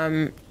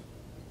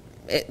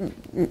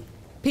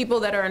people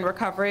that are in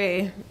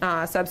recovery,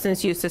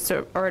 substance use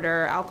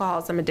disorder,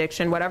 alcoholism,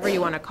 addiction, whatever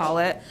you want to call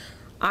it,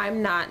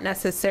 I'm not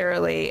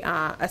necessarily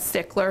a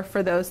stickler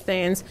for those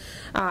things.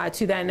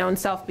 To thine own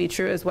self be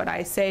true is what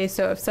I say.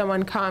 So if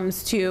someone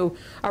comes to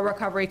a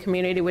recovery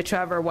community,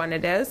 whichever one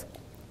it is,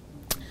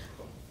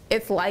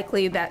 it's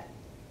likely that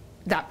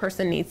that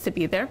person needs to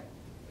be there.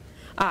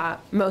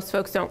 Most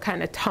folks don't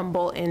kind of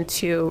tumble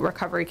into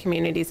recovery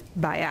communities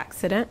by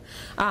accident,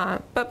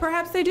 but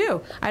perhaps they do.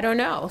 I don't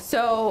know.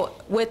 So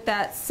with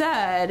that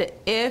said,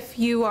 if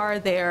you are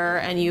there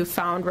and you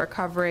found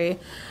recovery,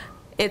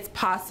 it's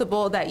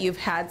possible that you've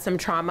had some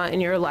trauma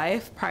in your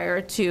life prior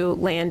to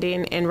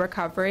landing in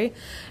recovery,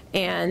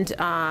 and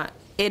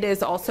it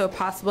is also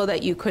possible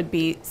that you could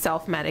be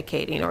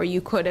self-medicating, or you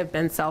could have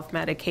been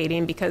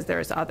self-medicating because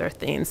there's other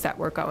things that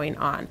were going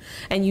on,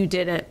 and you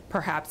didn't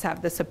perhaps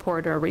have the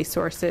support or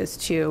resources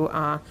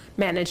to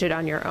manage it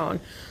on your own.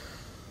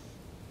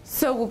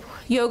 So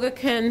yoga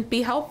can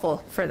be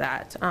helpful for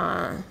that.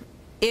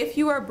 If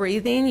you are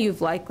breathing,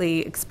 you've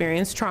likely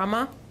experienced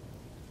trauma.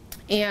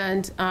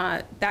 And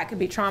that could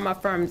be trauma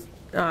from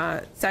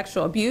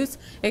sexual abuse.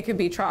 It could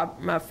be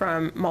trauma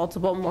from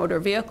multiple motor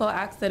vehicle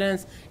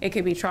accidents. It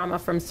could be trauma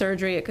from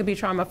surgery. It could be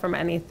trauma from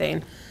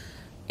anything.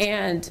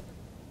 And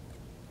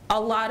a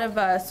lot of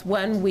us,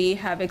 when we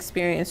have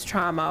experienced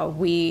trauma,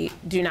 we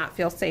do not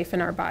feel safe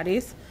in our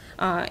bodies.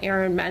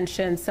 Erin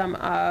mentioned some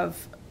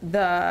of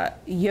the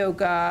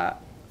yoga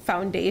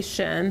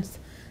foundations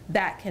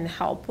that can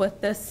help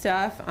with this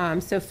stuff.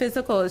 So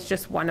physical is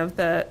just one of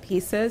the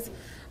pieces.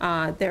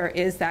 There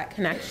is that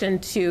connection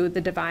to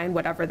the divine,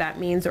 whatever that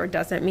means or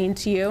doesn't mean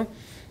to you.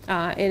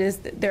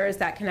 There is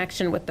that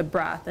connection with the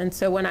breath. And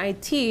so when I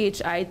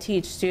teach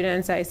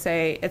students, I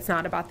say it's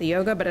not about the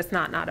yoga, but it's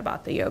not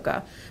about the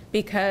yoga,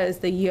 because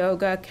the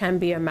yoga can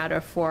be a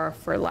metaphor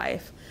for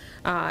life.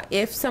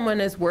 If someone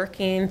is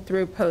working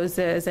through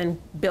poses and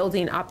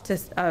building up to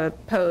a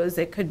pose,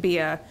 it could be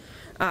a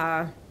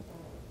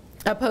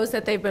pose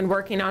that they've been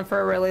working on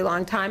for a really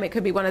long time. It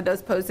could be one of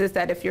those poses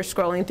that if you're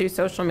scrolling through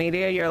social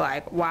media, you're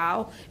like,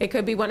 wow. It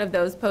could be one of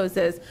those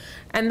poses.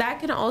 And that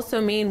can also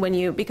mean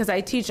because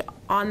I teach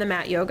on the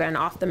mat yoga and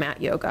off the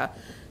mat yoga.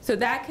 So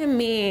that can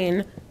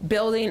mean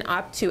building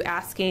up to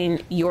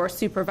asking your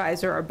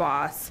supervisor or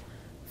boss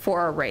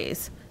for a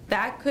raise.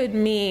 That could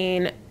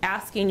mean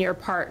asking your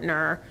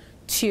partner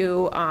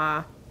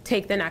to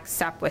take the next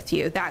step with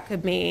you. That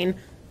could mean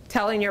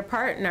telling your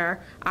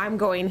partner, I'm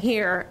going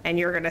here and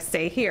you're going to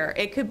stay here.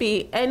 It could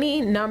be any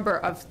number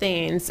of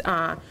things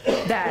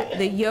that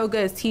the yoga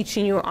is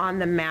teaching you on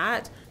the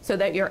mat so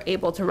that you're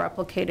able to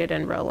replicate it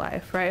in real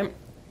life, right?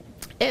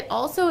 It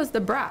also is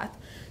the breath.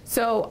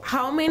 So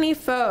how many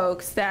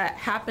folks that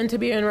happen to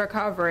be in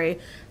recovery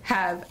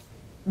have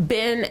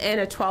been in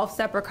a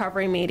 12-step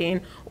recovery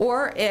meeting,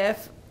 or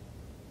if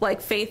like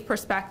faith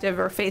perspective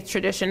or faith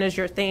tradition is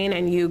your thing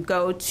and you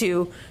go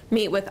to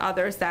meet with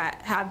others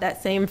that have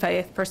that same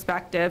faith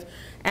perspective,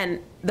 and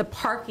the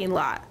parking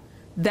lot,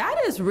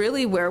 that is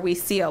really where we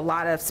see a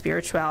lot of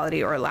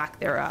spirituality or lack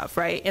thereof,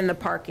 right? In the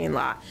parking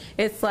lot.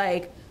 It's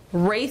like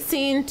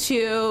racing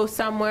to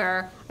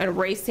somewhere and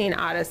racing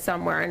out of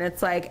somewhere. And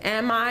it's like,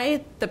 am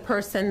I the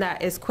person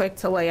that is quick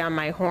to lay on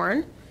my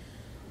horn?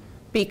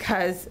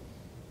 Because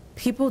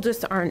people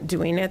just aren't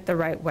doing it the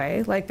right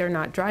way. Like, they're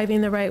not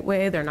driving the right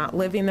way, they're not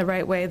living the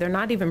right way, they're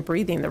not even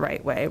breathing the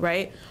right way,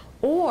 right?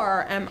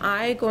 Or am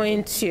I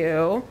going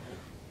to,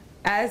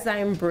 as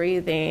I'm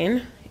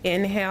breathing,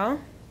 inhale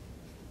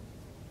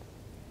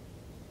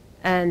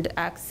and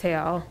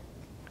exhale,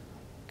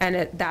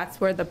 and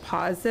that's where the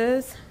pause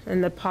is,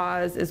 and the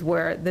pause is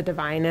where the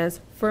divine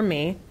is for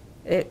me.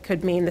 It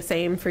could mean the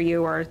same for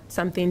you or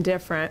something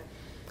different.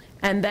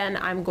 And then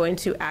I'm going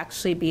to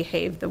actually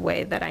behave the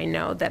way that I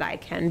know that I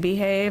can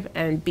behave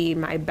and be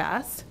my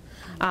best,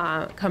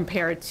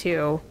 compared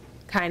to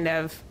kind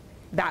of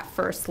that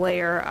first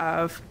layer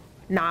of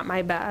not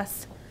my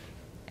best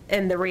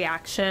and the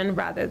reaction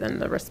rather than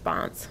the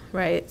response,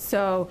 right?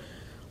 So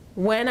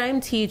when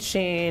I'm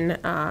teaching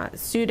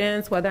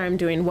students, whether I'm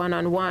doing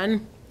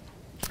one-on-one,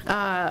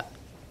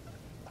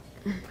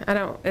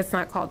 it's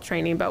not called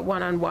training, but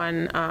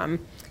one-on-one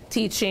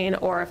teaching,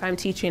 or if I'm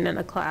teaching in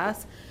a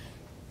class,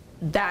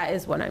 that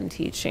is what I'm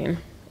teaching.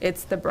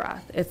 It's the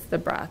breath, it's the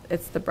breath,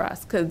 it's the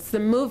breath. Because the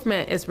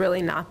movement is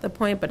really not the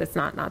point, but it's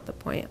not the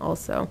point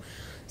also.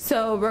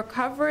 So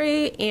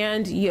recovery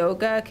and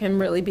yoga can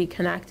really be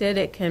connected.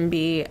 It can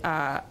be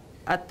a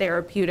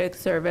therapeutic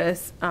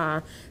service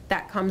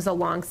that comes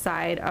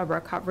alongside a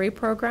recovery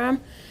program.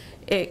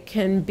 It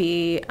can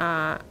be,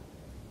 I'm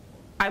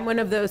one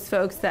of those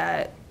folks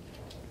that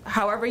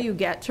however you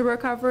get to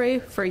recovery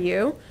for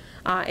you,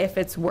 if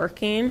it's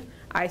working,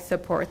 I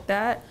support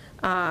that.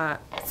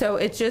 So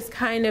it just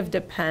kind of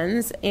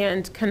depends,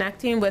 and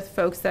connecting with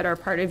folks that are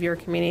part of your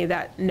community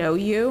that know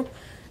you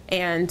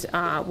and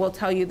will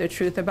tell you the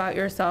truth about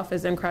yourself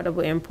is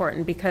incredibly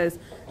important, because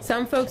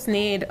some folks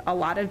need a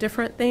lot of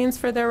different things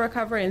for their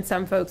recovery and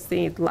some folks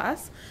need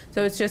less.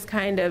 So it's just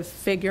kind of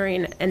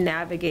figuring and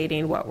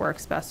navigating what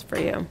works best for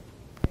you.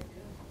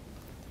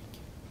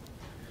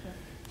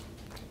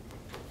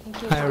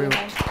 Thank you. Hi,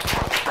 everyone.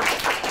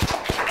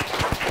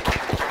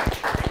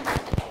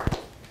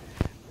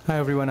 Hi,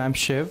 everyone. I'm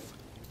Shiv.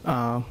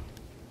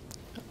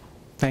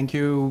 Thank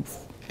you,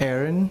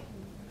 Aaron.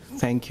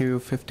 Thank you,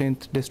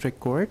 15th District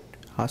Court,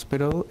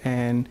 Hospital,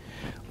 and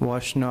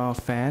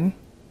Washtenaw fan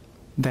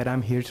that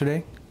I'm here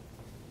today.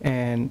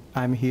 And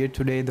I'm here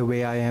today the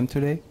way I am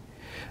today,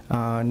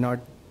 not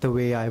the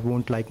way I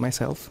won't like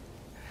myself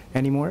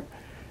anymore.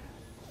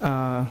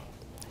 I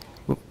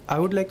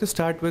would like to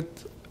start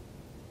with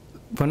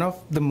one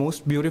of the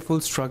most beautiful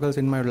struggles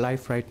in my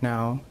life right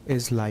now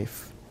is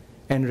life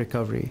and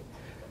recovery.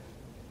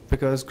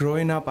 Because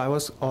growing up, I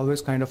was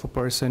always kind of a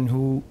person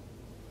who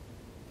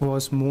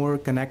was more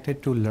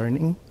connected to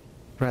learning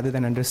rather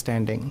than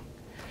understanding.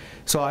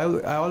 So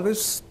I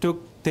always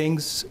took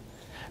things,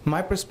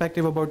 my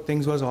perspective about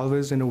things was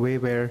always in a way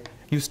where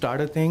you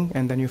start a thing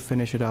and then you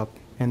finish it up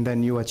and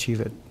then you achieve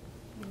it.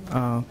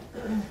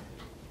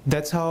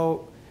 That's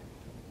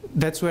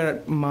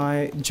where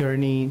my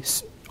journey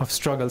of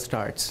struggle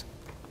starts.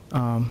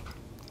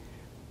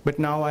 But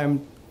now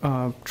I'm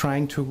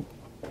trying to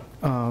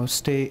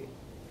stay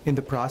in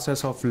the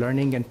process of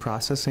learning and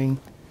processing,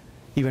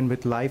 even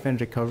with life and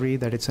recovery,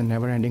 that it's a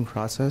never-ending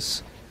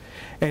process.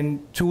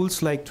 And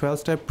tools like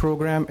 12-step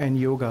program and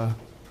yoga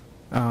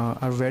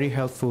are very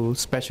helpful,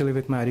 especially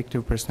with my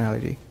addictive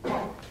personality,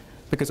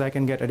 because I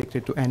can get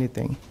addicted to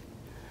anything.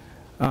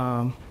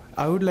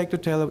 I would like to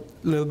tell a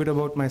little bit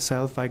about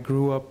myself. I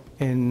grew up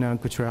in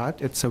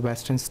Gujarat. It's a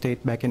western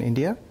state back in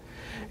India.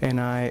 And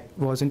I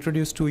was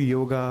introduced to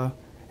yoga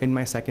in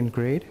my 2nd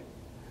grade.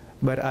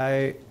 But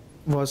I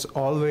was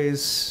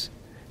always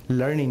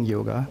learning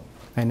yoga.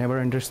 I never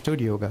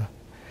understood yoga.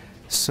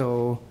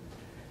 So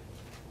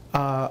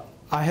I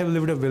have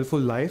lived a willful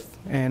life,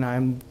 and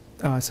I'm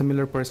a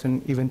similar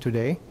person even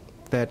today,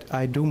 that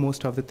I do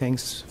most of the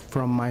things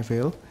from my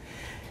will.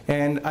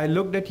 And I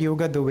looked at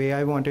yoga the way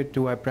I wanted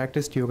to. I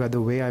practiced yoga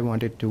the way I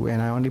wanted to, and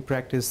I only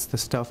practiced the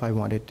stuff I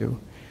wanted to.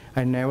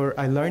 I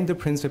learned the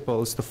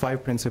principles, the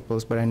 5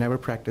 principles, but I never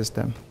practiced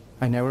them.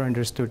 I never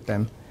understood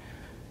them.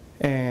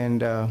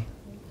 And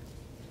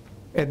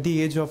at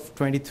the age of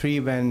 23,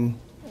 when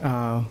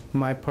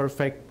my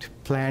perfect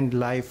planned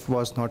life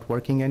was not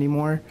working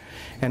anymore,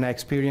 and I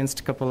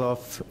experienced a couple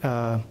of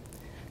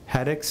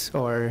headaches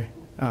or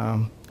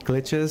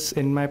glitches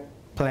in my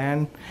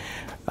plan,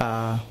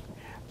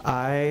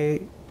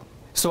 I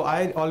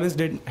always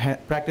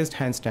practiced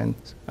handstands,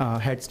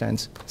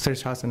 headstands,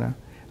 Sirsasana.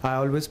 I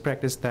always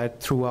practiced that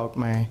throughout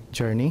my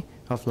journey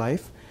of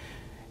life.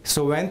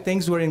 So when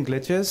things were in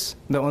glitches,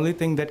 the only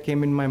thing that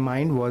came in my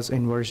mind was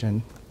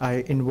inversion.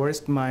 I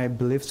inversed my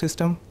belief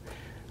system.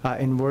 I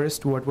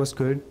inversed what was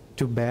good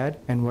to bad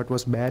and what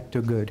was bad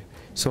to good.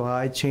 So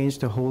I changed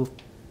the whole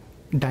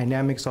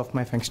dynamics of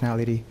my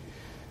functionality,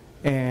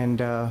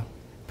 and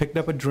picked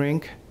up a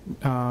drink,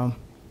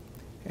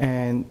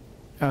 and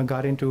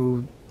got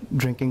into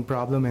drinking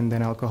problem and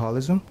then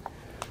alcoholism.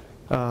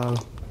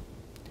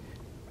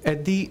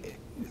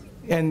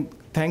 And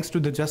thanks to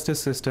the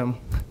justice system,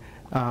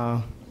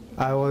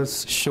 I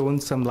was shown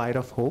some light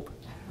of hope.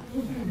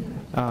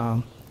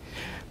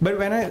 But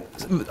when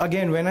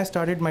I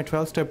started my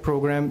 12-step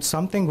program,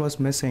 something was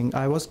missing.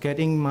 I was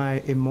getting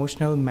my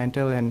emotional,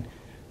 mental, and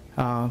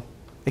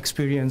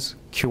experience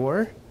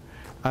cure.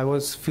 I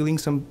was feeling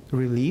some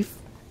relief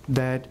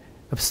that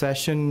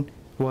obsession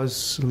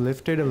was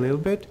lifted a little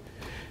bit,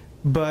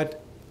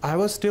 but I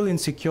was still an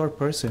insecure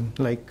person.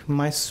 Like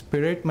my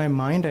spirit, my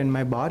mind, and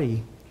my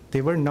body,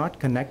 they were not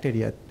connected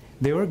yet.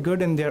 They were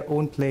good in their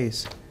own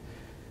place.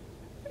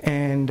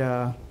 And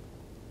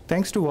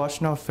thanks to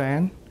Washtenaw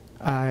fan,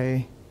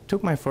 I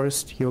took my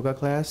first yoga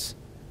class,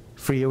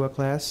 free yoga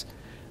class.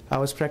 I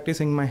was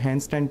practicing my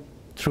handstand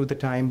through the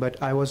time, but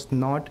I was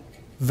not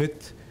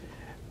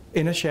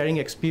in a sharing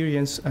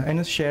experience, in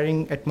a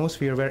sharing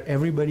atmosphere where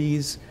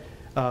everybody's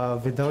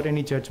without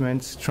any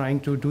judgments trying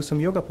to do some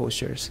yoga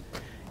postures.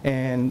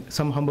 And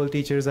some humble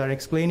teachers are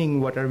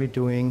explaining what are we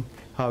doing,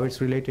 how it's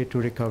related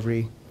to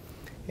recovery.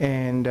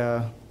 And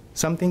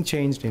something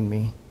changed in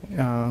me.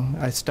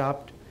 I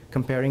stopped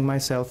comparing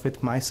myself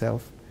with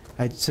myself.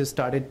 I just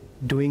started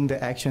doing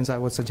the actions I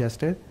was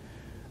suggested.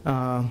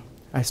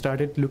 I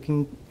started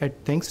looking at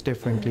things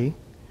differently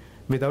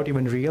without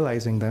even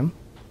realizing them.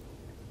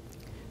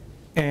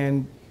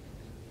 And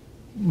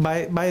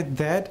by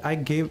that, I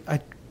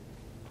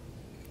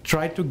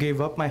tried to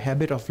give up my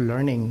habit of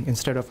learning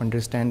instead of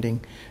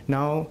understanding.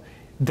 Now,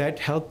 that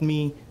helped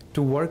me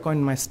to work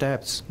on my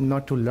steps,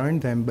 not to learn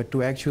them, but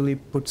to actually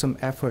put some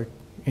effort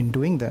in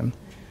doing them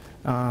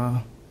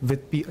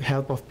with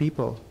help of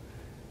people.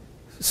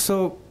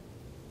 So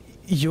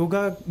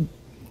yoga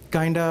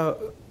kind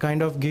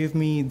of gave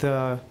me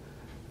the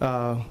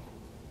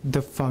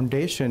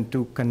foundation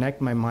to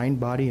connect my mind,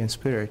 body, and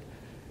spirit.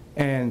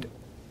 And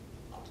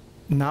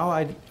now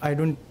I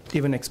don't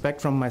even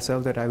expect from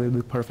myself that I will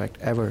be perfect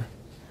ever,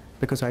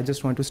 because I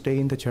just want to stay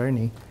in the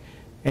journey.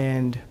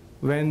 And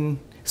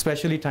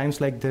especially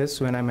times like this,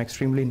 when I'm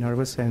extremely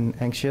nervous and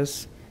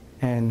anxious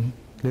and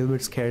a little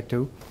bit scared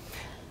too,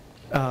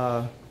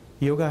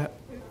 yoga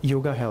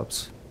yoga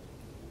helps.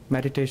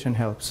 Meditation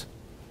helps.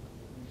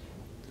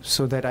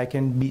 So that I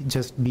can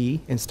just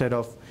be instead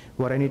of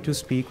what I need to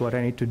speak, what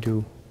I need to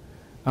do.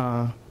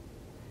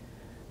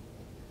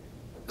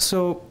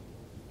 So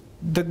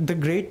the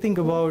great thing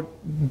about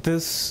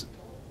this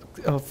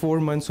 4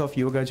 months of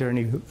yoga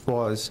journey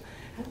was,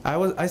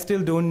 I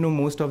still don't know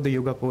most of the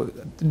yoga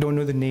don't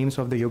know the names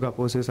of the yoga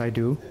poses I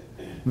do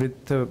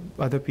with the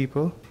other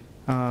people.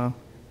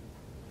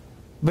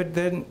 But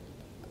then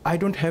I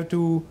don't have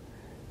to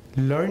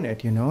learn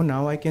it, you know.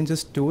 Now I can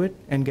just do it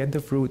and get the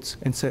fruits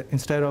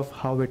instead of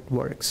how it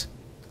works.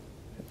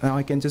 Now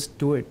I can just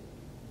do it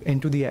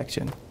into the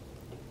action.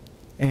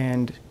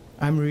 And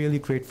I'm really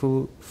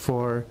grateful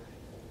for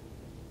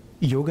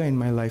yoga in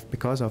my life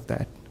because of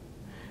that.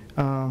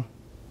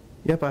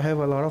 Yep, I have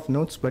a lot of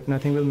notes, but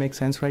nothing will make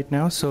sense right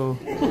now. So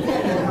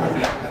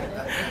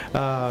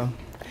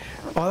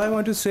all I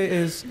want to say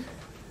is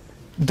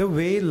the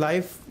way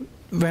life,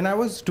 when I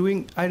was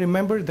doing, I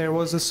remember there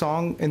was a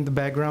song in the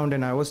background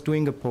and I was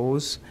doing a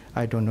pose.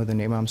 I don't know the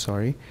name, I'm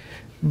sorry.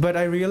 But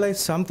I realized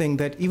something,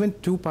 that even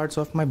two parts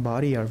of my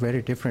body are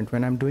very different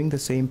when I'm doing the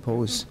same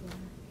pose.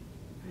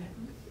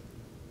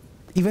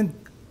 Even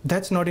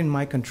that's not in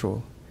my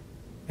control.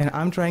 And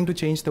I'm trying to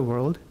change the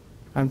world.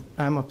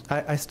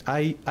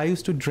 I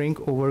used to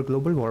drink over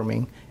global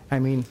warming. I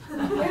mean,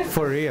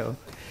 for real.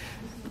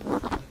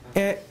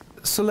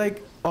 So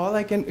like,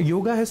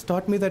 yoga has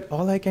taught me that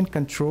all I can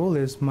control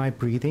is my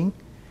breathing,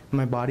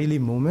 my bodily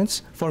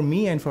movements, for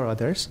me and for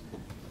others.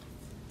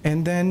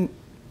 And then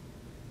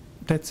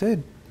that's it.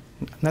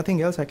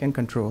 Nothing else I can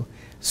control.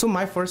 So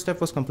my first step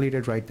was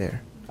completed right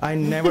there. I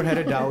never had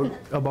a doubt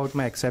about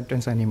my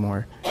acceptance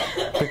anymore,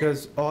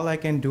 because all I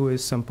can do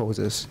is some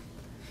poses.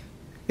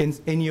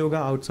 In yoga,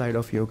 outside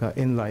of yoga,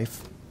 in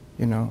life,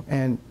 you know.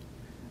 And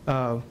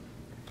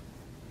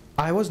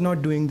I was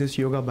not doing this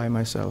yoga by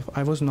myself.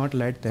 I was not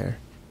led there.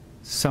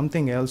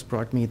 Something else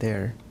brought me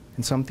there,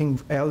 and something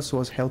else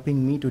was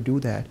helping me to do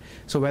that.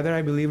 So whether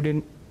I believed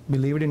in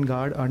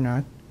God or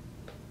not,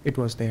 it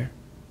was there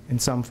in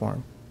some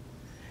form.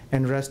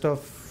 And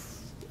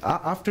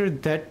after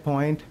that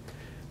point,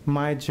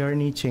 my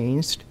journey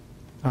changed.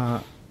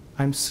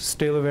 I'm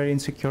still a very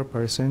insecure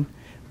person,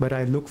 but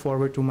I look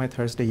forward to my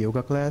Thursday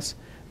yoga class,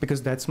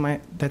 because that's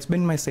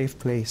been my safe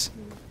place.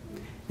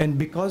 And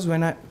because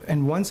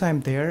once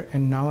I'm there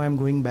and now I'm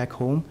going back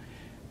home,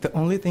 the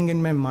only thing in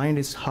my mind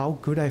is how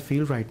good I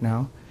feel right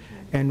now,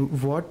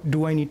 and what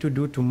do I need to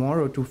do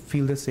tomorrow to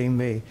feel the same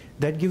way.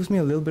 That gives me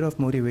a little bit of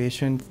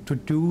motivation to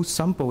do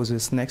some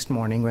poses next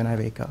morning when I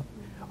wake up,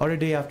 or a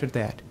day after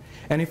that.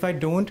 And if I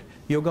don't,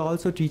 yoga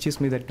also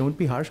teaches me that don't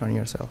be harsh on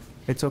yourself.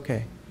 It's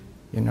okay,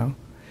 you know.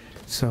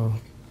 So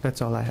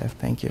that's all I have.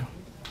 Thank you.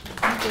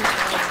 Thank you.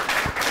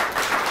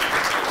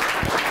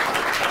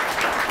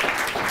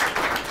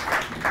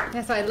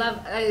 Yeah, so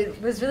I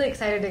was really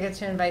excited to get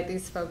to invite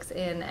these folks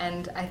in,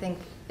 and I think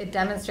it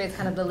demonstrates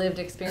kind of the lived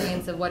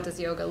experience of what does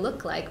yoga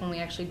look like when we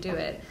actually do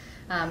it,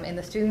 in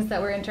the students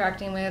that we're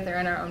interacting with or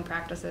in our own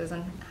practices,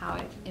 and how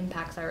it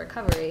impacts our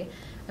recovery.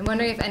 I'm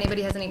wondering if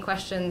anybody has any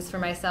questions for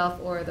myself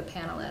or the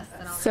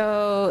panelists.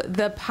 So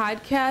the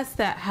podcast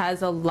that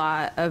has a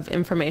lot of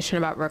information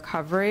about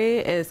recovery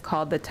is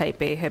called the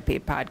Type A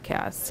Hippie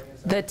Podcast.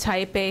 The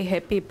Type A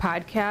Hippie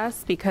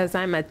Podcast, because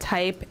I'm a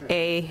Type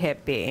A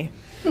hippie.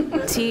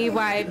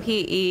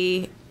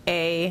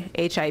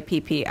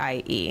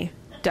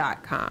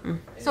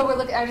 TYPEAHIPPIE.com. So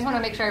I just want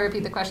to make sure I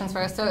repeat the questions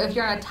first. So if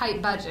you're on a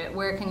tight budget,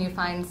 where can you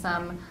find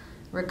some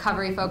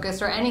recovery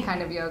focused or any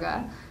kind of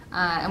yoga?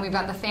 And we've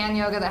got the fan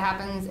yoga that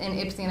happens in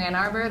Ypsilanti and Ann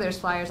Arbor. There's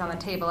flyers on the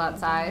table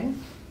outside. Do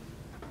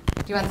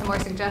you want some more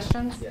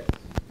suggestions? Yes.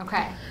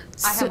 Okay.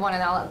 I have one,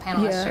 and I'll let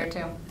panelists share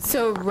too.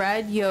 So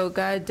Red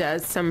Yoga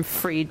does some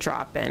free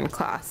drop-in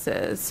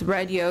classes.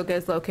 Red Yoga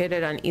is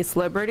located on East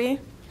Liberty,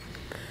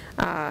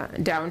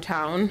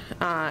 downtown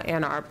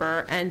Ann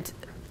Arbor, and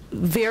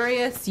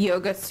various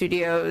yoga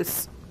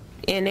studios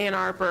in Ann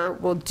Arbor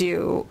will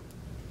do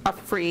a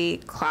free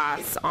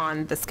class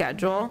on the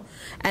schedule.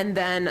 And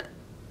then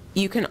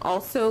you can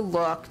also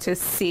look to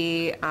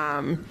see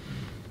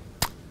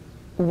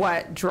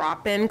what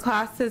drop-in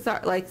classes are.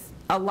 Like,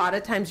 a lot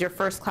of times your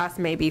first class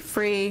may be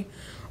free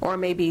or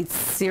maybe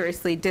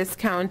seriously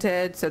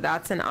discounted, so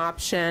that's an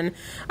option.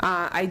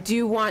 I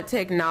do want to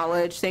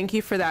acknowledge, thank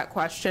you for that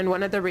question.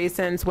 One of the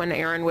reasons when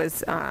Aaron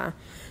was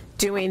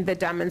doing the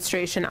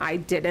demonstration I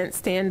didn't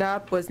stand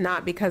up was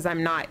not because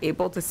I'm not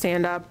able to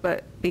stand up,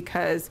 but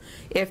because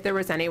if there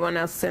was anyone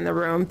else in the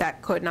room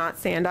that could not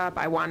stand up,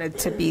 I wanted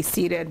to be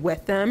seated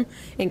with them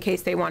in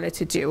case they wanted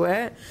to do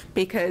it,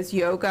 because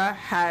yoga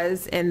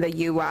has, in the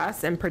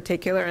US in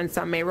particular, and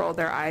some may roll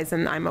their eyes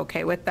and I'm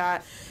okay with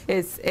that,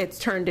 it's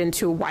turned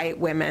into white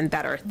women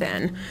that are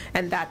thin,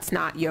 and that's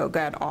not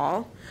yoga at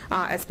all,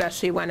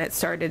 especially when it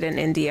started in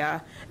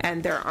India,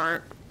 and there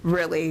aren't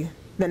really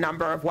the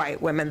number of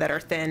white women that are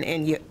thin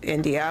in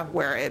India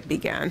where it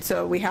began.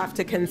 So we have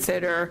to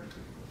consider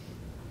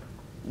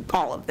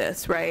all of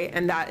this, right?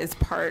 And that is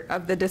part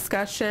of the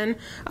discussion.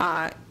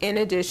 In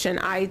addition,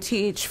 I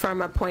teach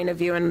from a point of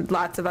view, and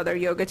lots of other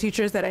yoga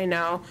teachers that I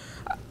know,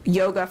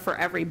 yoga for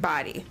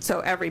everybody. So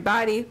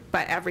everybody,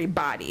 but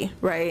everybody,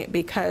 right?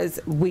 Because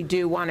we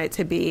do want it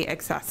to be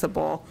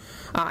accessible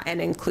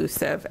and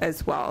inclusive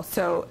as well.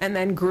 So, and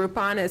then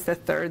Groupon is the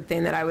third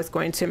thing that I was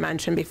going to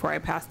mention before I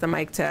pass the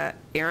mic to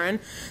Aaron.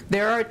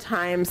 There are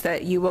times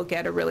that you will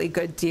get a really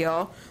good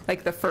deal.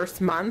 Like the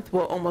first month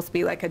will almost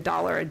be like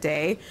 $1 a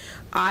day.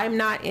 I'm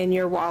not in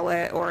your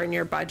wallet or in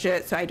your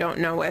budget, so I don't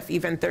know if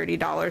even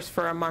 $30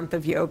 for a month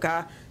of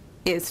yoga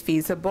is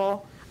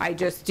feasible. I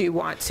just do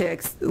want to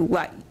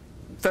let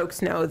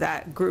folks know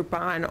that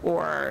Groupon,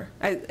 or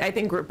I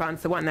think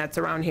Groupon's the one that's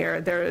around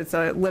here. There is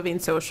a Living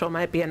Social,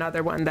 might be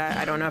another one that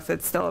I don't know if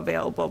it's still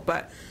available,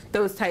 but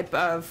those type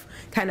of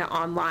kind of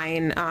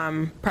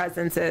online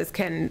presences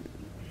can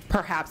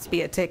perhaps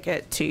be a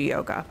ticket to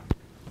yoga.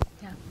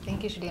 Yeah,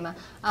 thank you, Shadima.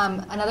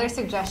 Another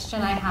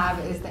suggestion I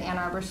have is the Ann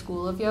Arbor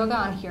School of Yoga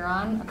on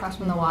Huron, across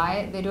from the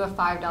Y. They do a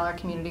 $5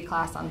 community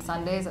class on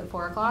Sundays at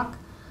 4 o'clock.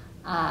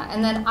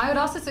 And then I would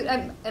also,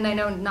 and I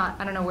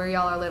don't know where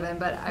y'all are living,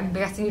 but I'm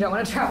guessing you don't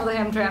want to travel to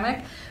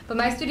Hamtramck, but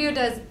my studio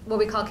does what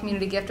we call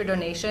community gift or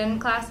donation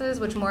classes,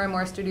 which more and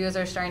more studios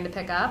are starting to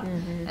pick up.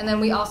 Mm-hmm. And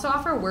then we also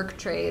offer work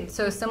trade.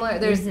 So similar,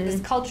 there's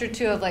this culture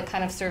too of like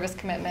kind of service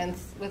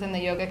commitments within the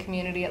yoga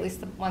community, at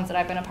least the ones that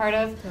I've been a part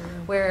of,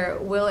 where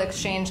we'll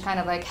exchange kind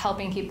of like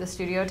helping keep the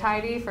studio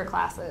tidy for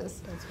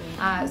classes.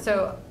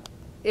 So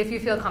if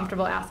you feel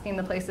comfortable asking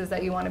the places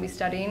that you want to be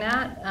studying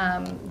at,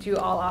 do you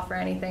all offer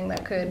anything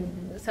that could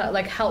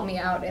help me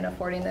out in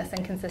affording this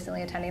and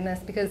consistently attending this?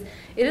 Because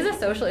it is a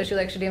social issue,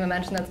 like Shadima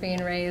mentioned, that's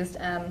being raised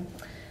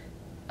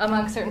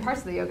among certain parts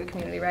of the yoga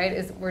community, right?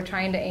 Is we're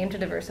trying to aim to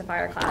diversify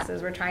our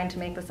classes. We're trying to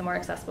make this a more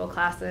accessible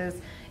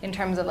classes in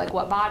terms of like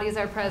what bodies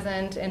are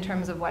present, in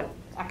terms of what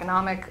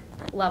economic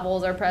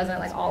levels are present,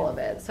 like all of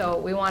it. So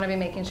we want to be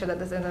making sure that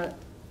this isn't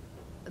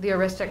the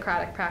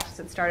aristocratic practice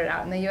that started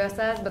out in the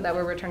USS, but that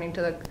we're returning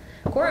to the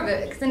core of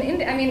it. Because in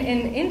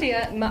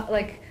India,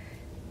 like,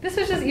 this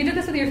was just, you did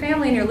this with your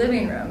family in your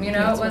living room, you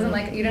know? It wasn't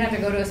like, you didn't have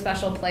to go to a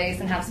special place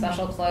and have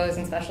special clothes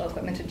and special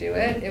equipment to do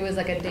it. It was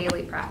like a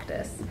daily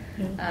practice.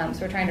 So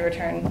we're trying to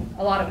return,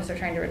 a lot of us are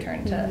trying to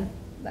return to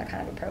that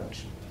kind of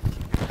approach.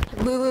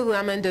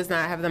 Lululemon does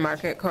not have the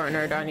market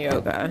cornered on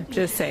yoga,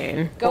 just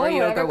saying. Go or in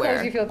yoga whatever wear.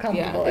 clothes you feel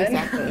comfortable in.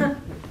 Exactly.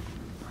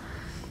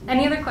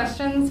 Any other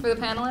questions for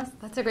the panelists?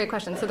 That's a great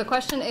question. So the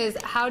question is,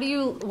 what do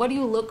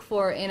you look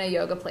for in a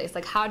yoga place?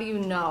 Like, how do you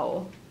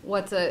know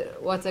what's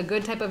a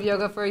good type of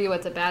yoga for you,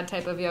 what's a bad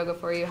type of yoga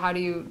for you? How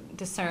do you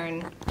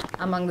discern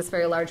among this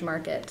very large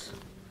market?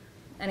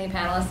 Any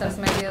panelists have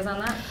some ideas on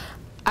that?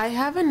 I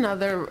have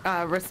another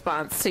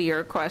response to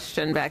your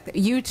question back there.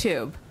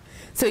 YouTube.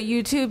 So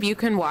YouTube, you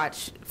can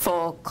watch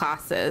full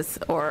classes,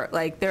 or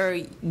like there are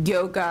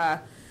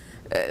yoga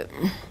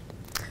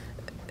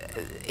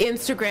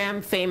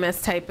Instagram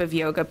famous type of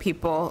yoga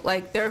people.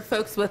 Like there are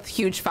folks with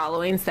huge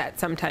followings that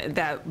sometimes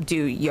that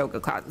do yoga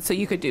classes. So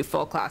you could do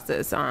full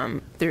classes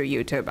through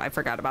YouTube. I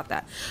forgot about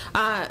that.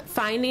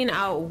 Finding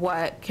out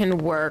what can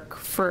work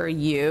for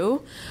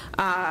you.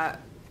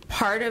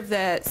 Part of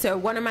the, so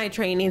one of my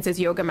trainings is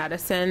yoga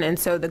medicine, and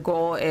so the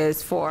goal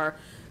is for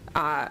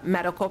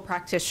medical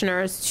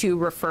practitioners to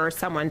refer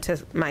someone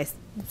to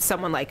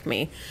someone like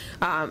me,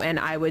 and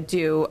I would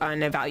do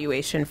an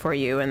evaluation for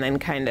you, and then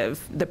kind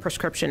of the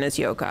prescription is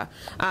yoga.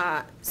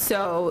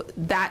 So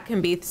that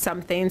can be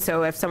something.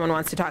 So if someone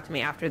wants to talk to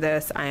me after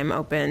this, I am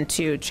open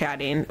to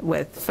chatting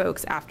with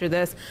folks after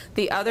this.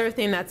 The other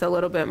thing that's a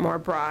little bit more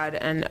broad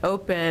and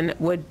open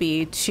would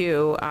be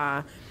to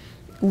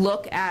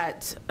look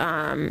at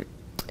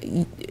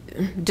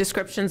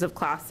descriptions of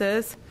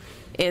classes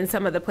in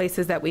some of the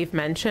places that we've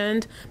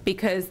mentioned,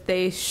 because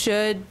they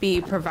should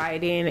be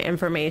providing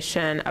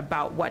information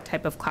about what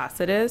type of class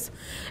it is.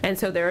 And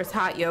so there's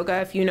hot yoga.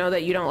 If you know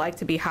that you don't like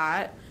to be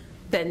hot,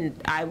 then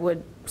I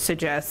would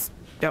suggest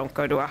don't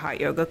go to a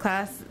hot yoga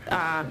class.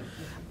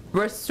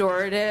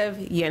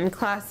 Restorative yin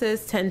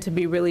classes tend to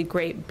be really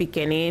great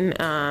beginning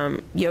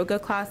yoga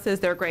classes.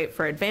 They're great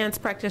for advanced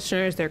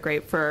practitioners. They're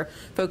great for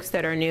folks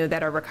that are new,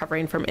 that are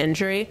recovering from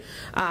injury.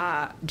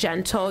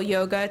 Gentle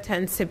yoga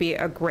tends to be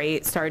a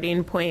great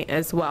starting point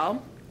as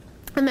well.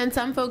 And then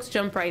some folks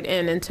jump right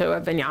into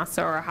a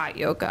vinyasa or a hot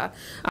yoga.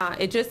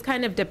 It just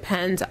kind of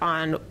depends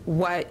on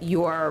what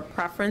your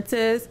preference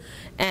is.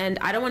 And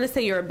I don't want to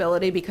say your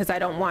ability, because I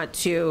don't want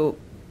to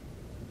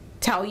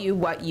tell you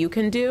what you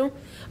can do.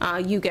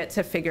 You get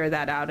to figure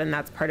that out, and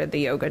that's part of the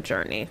yoga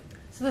journey.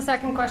 So the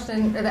second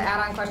question, or the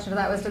add-on question to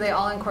that, was, do they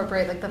all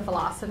incorporate like the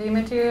philosophy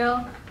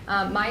material?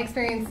 My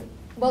experience,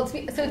 well,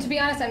 to be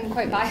honest, I'm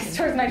quite biased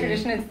towards my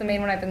tradition. It's the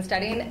main one I've been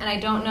studying, and I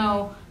don't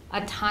know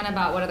a ton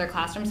about what other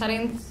classroom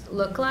settings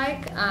look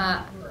like.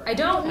 I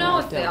don't know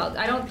if they all,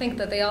 I don't think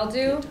that they all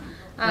do.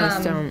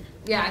 Most don't.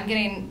 Yeah, I'm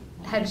getting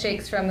head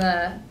shakes from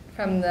the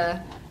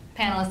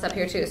panelists up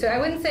here too. So I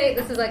wouldn't say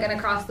this is like an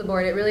across the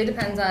board. It really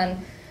depends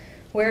on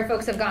where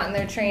folks have gotten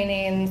their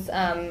trainings,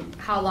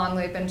 how long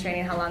they've been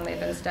training, how long they've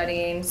been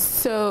studying.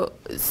 So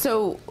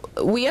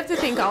we have to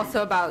think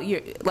also about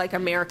like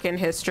American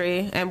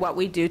history and what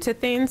we do to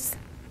things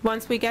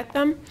once we get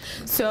them.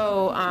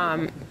 So,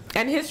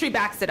 and history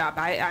backs it up.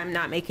 I'm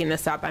not making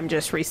this up. I'm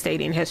just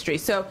restating history.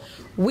 So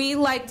we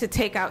like to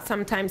take out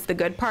sometimes the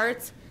good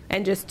parts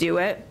and just do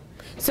it.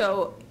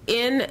 So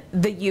in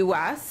the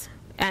U.S.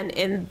 and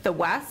in the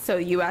West, so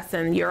U.S.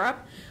 and Europe,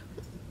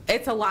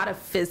 it's a lot of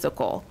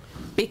physical,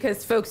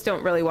 because folks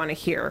don't really want to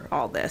hear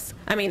all this.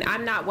 I mean,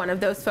 I'm not one of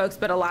those folks,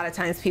 but a lot of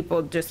times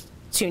people just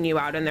tune you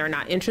out and they're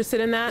not interested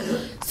in that.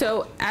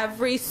 So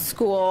every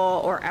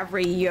school or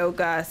every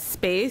yoga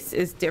space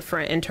is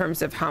different in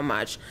terms of how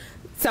much.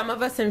 Some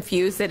of us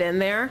infuse it in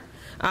there,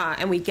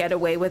 and we get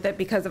away with it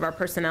because of our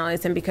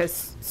personalities and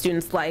because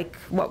students like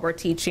what we're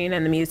teaching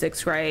and the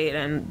music's great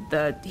and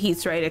the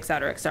heat's right, et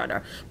cetera, et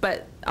cetera.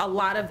 But a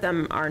lot of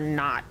them are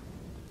not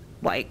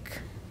like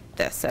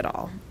this at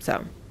all.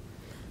 So.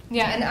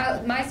 Yeah,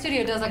 and my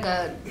studio does like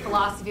a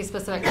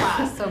philosophy-specific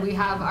class. So we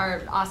have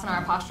our asana,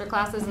 our posture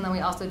classes, and then we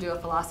also do a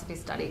philosophy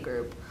study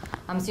group.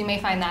 So you may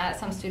find that at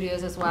some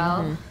studios as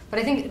well. But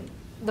I think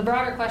the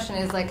broader question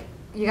is like,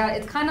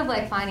 it's kind of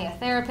like finding a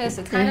therapist.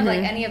 It's kind of like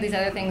any of these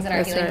other things in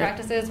our healing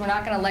practices. We're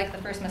not going to like the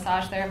first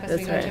massage therapist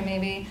we go to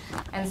maybe.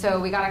 And so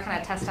we got to kind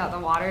of test out the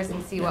waters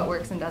and see what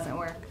works and doesn't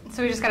work.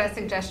 So we just got a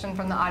suggestion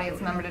from the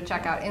audience member to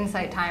check out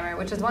Insight Timer,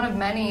 which is one of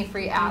many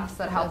free apps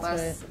that help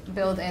us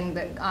build in.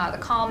 The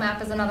Calm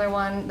app is another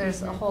one.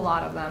 There's a whole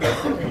lot of them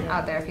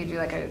out there if you do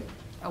like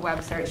a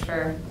web search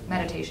for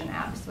meditation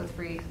apps with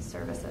free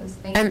services.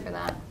 Thank you for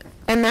that.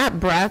 And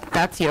that breath,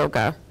 that's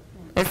yoga.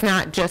 It's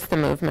not just the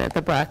movement.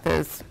 The breath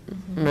is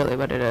really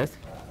what it is.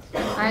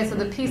 All right, so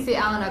the PC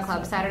Al-Anon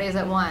Club, Saturdays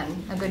at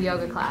 1, a good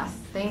yoga class.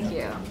 Thank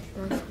you.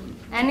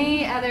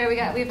 Any other, we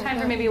have time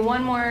for maybe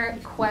one more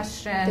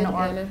question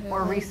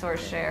or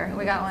resource share.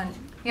 We got one.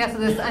 Yeah, so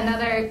this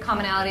another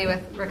commonality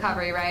with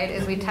recovery, right,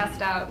 is we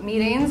test out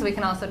meetings. We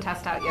can also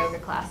test out yoga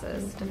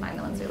classes to find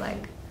the ones we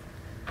like.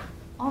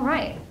 All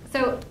right.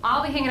 So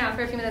I'll be hanging out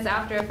for a few minutes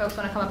after if folks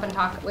want to come up and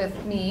talk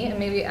with me. And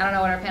maybe, I don't know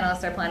what our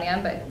panelists are planning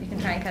on, but you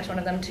can try and catch one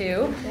of them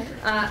too.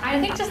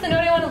 I think just the note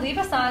I want to leave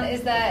us on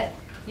is that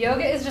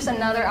yoga is just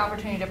another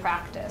opportunity to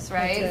practice,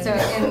 right? So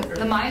in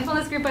the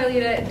mindfulness group I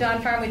lead at Dawn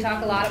Farm, we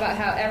talk a lot about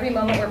how every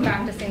moment we're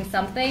practicing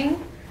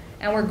something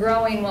and we're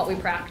growing what we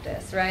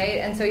practice, right?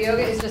 And so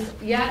yoga is just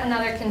yet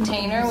another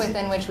container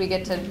within which we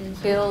get to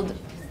build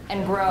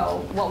and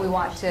grow what we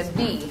want to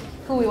be,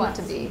 who we want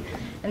to be.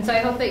 And so I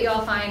hope that you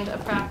all find a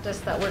practice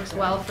that works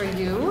well for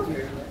you.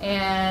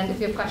 And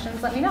if you have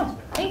questions, let me know.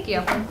 Thank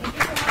you.